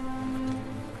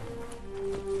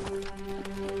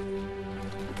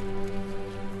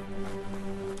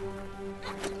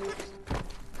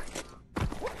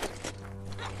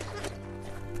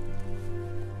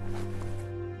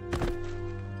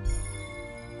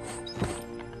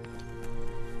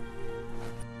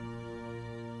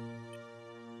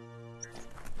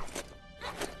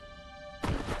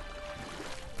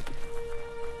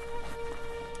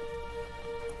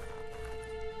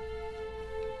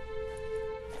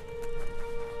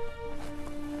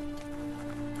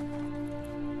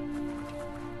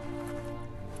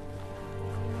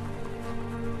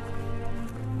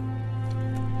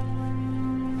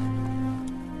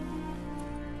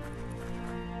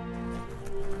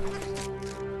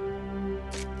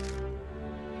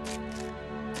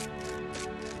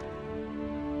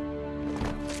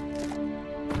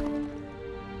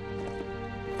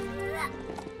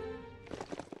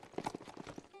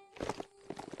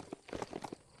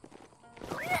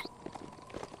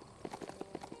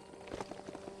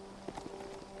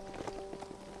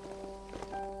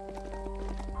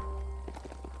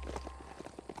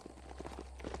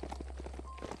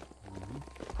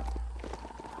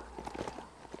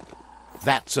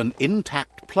 That's an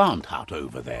intact plant hut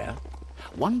over there.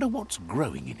 Wonder what's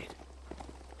growing in it.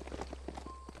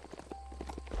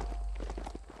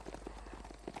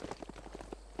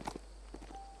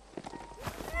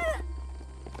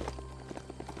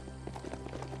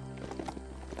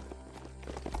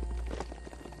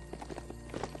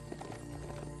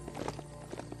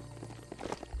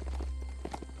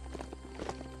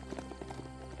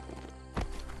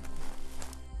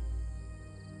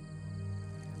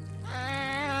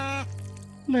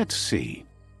 Let's see.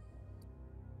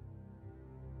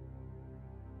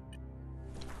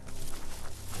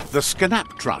 The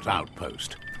Scanaptrut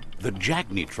outpost. The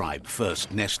Jagni tribe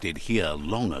first nested here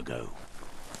long ago.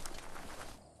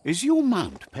 Is your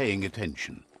mount paying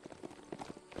attention?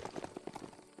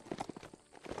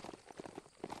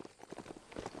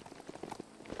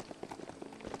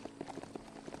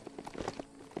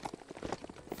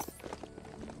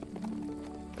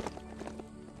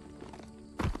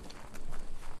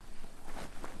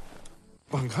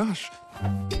 Bangash.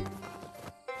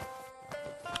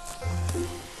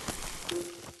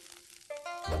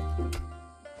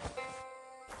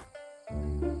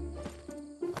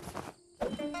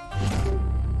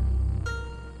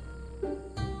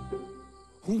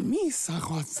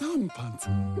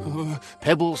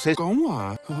 Pebbles says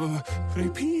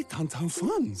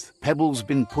Funds. Pebbles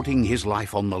been putting his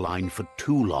life on the line for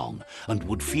too long and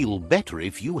would feel better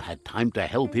if you had time to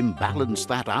help him balance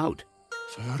that out.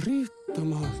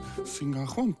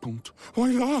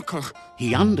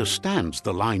 He understands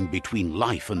the line between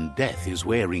life and death is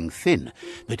wearing thin,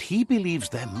 but he believes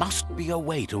there must be a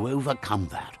way to overcome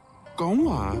that.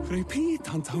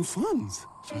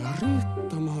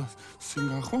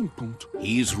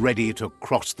 He's ready to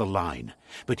cross the line,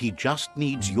 but he just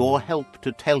needs your help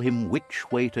to tell him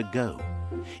which way to go.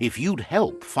 If you'd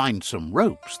help find some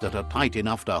ropes that are tight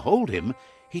enough to hold him,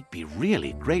 he'd be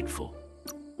really grateful.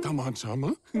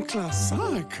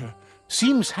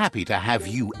 Seems happy to have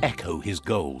you echo his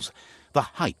goals. The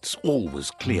heights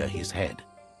always clear his head.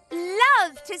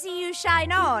 Love to see you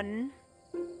shine on.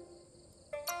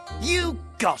 You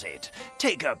got it.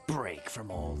 Take a break from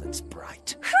all that's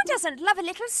bright. Who doesn't love a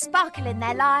little sparkle in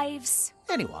their lives?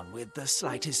 Anyone with the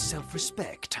slightest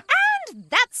self-respect. And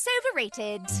that's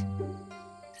overrated.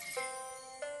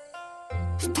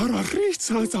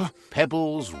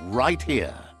 Pebbles right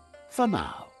here, for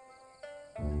now.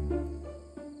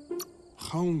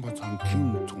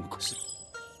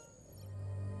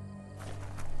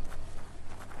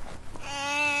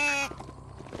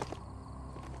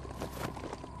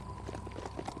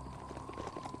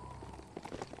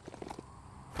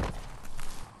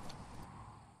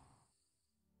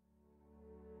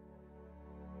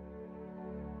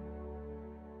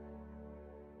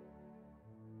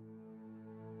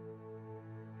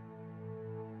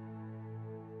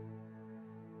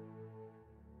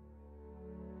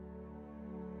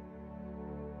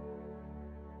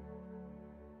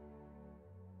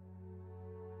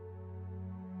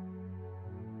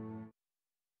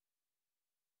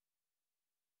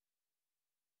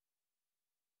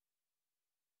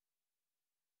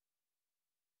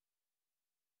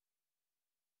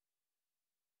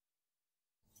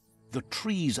 The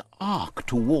trees arc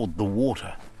toward the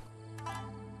water.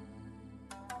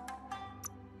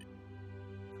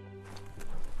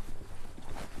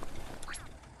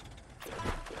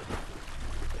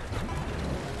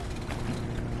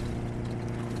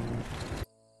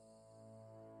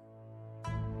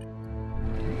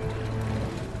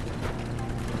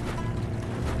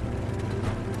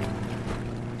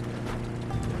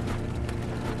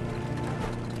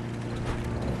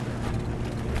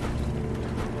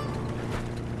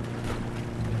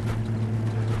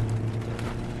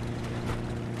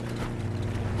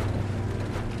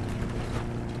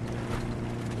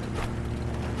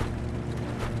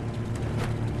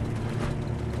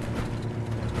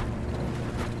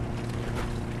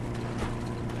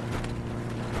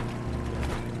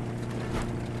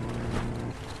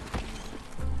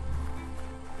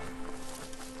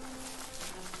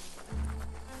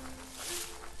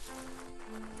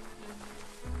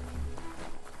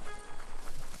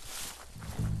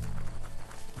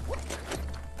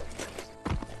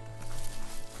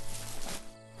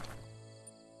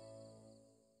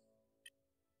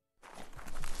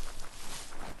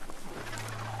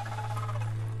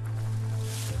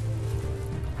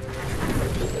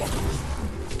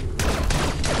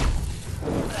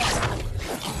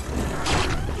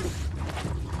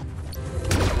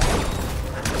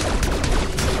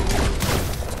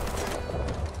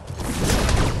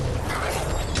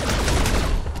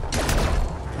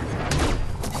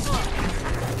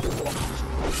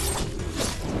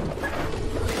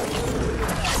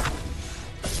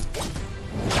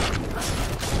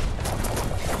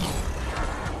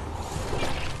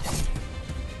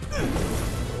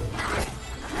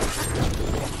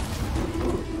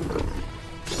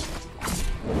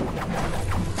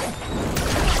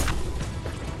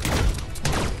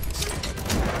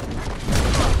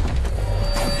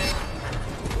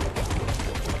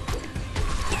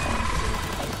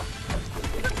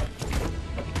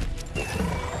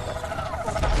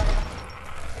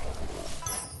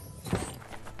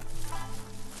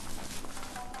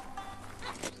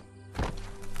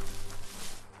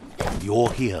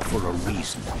 You're here for a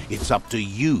reason. It's up to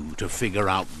you to figure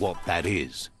out what that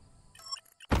is.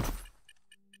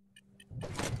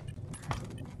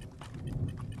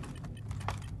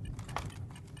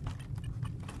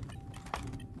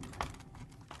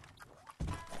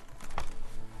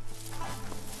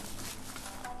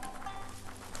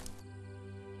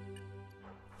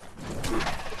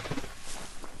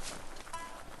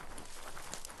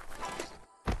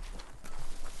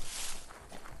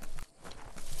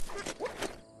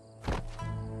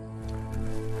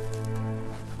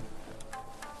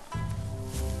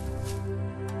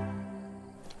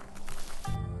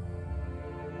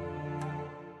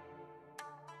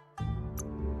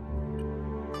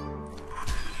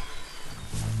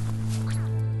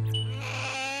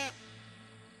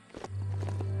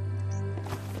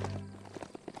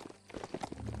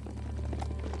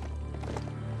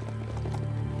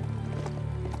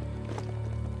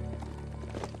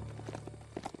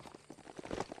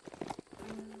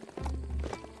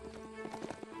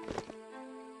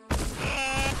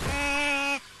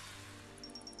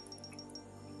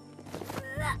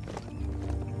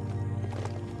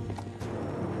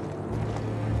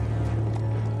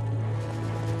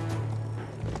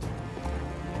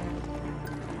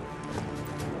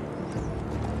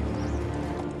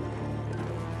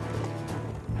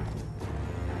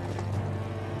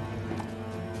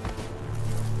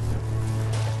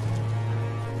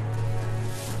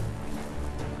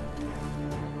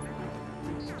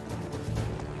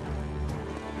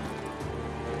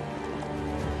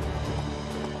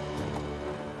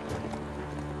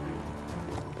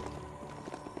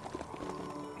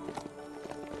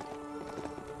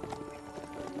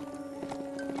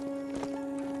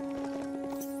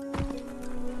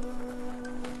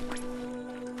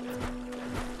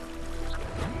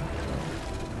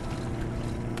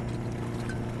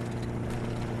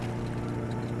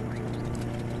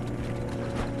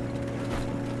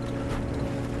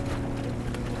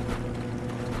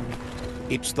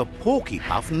 It's the Porky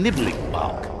Puff nibbling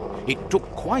bug. It took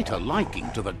quite a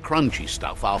liking to the crunchy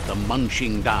stuff after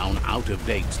munching down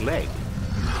Out-of-Date's leg.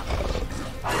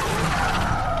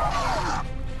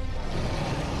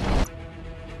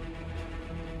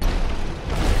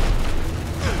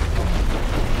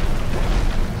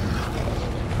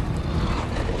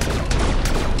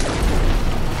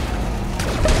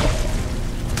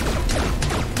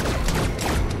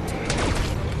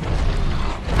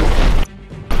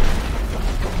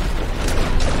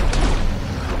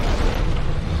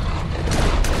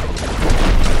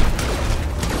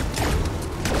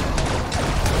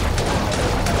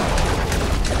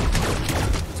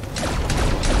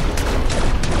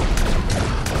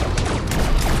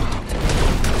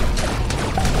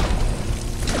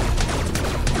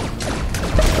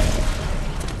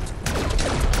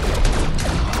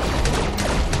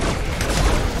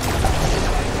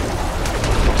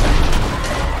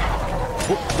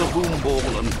 Hook the boom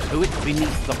ball and tow it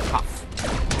beneath the puff.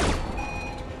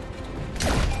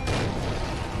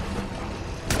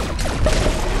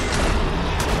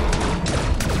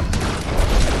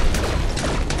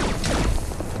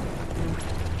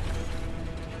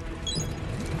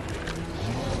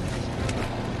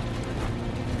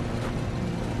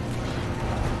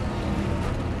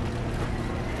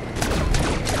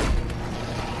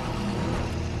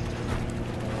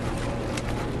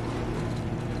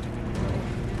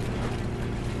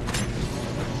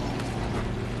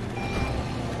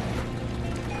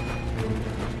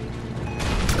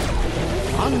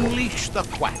 Unleash the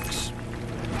quacks.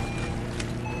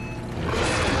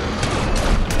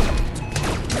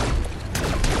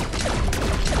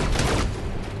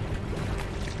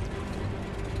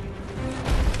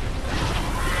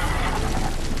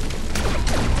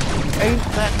 Ain't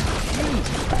that cute?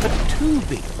 A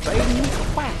tubing playing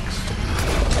with quacks.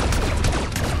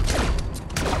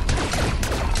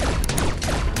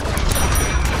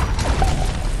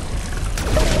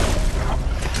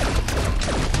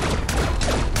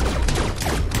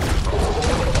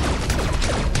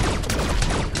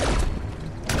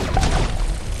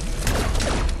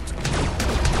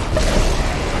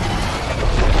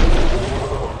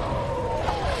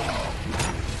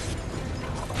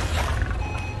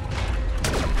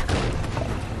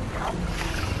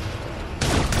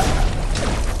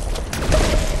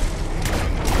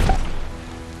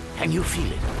 Can you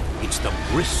feel it? It's the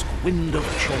brisk wind of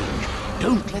change.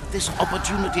 Don't let this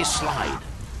opportunity slide.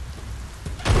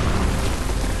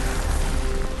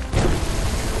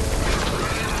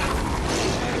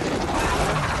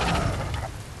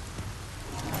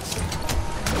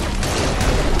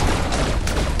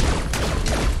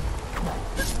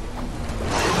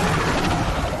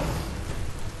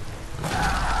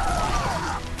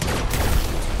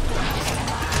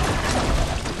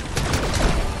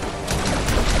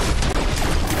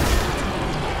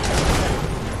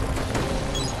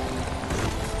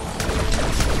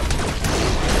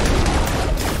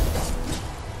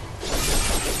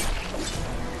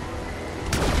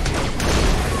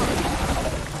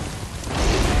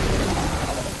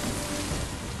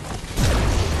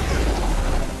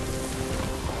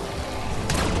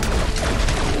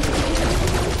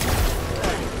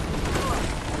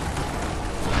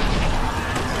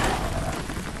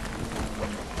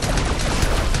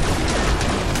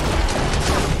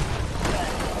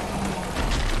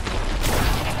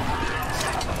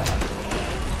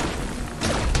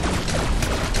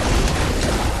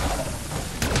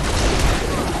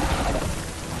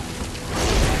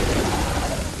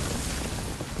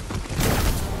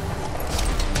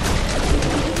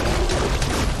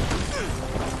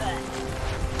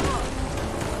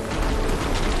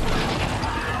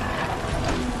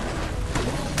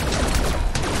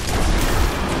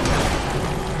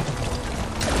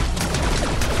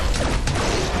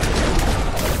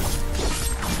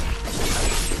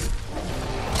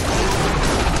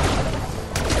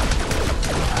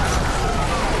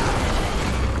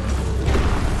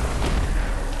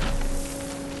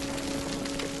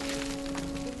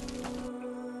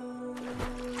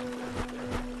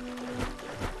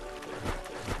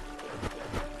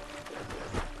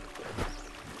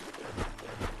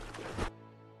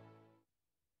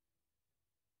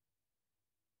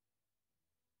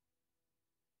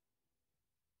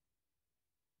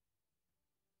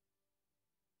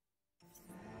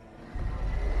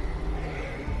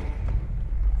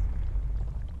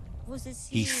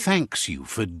 He thanks you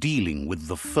for dealing with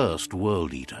the first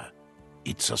World Eater.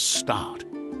 It's a start.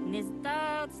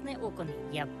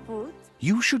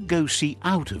 You should go see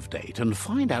Out-of-Date and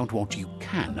find out what you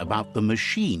can about the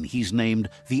machine he's named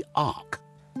the Ark.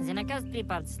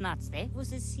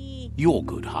 You're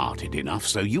good-hearted enough,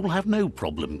 so you'll have no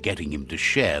problem getting him to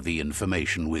share the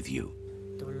information with you.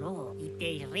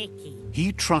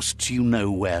 He trusts you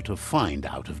know where to find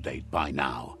Out of Date by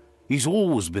now. He's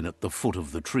always been at the foot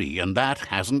of the tree, and that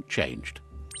hasn't changed.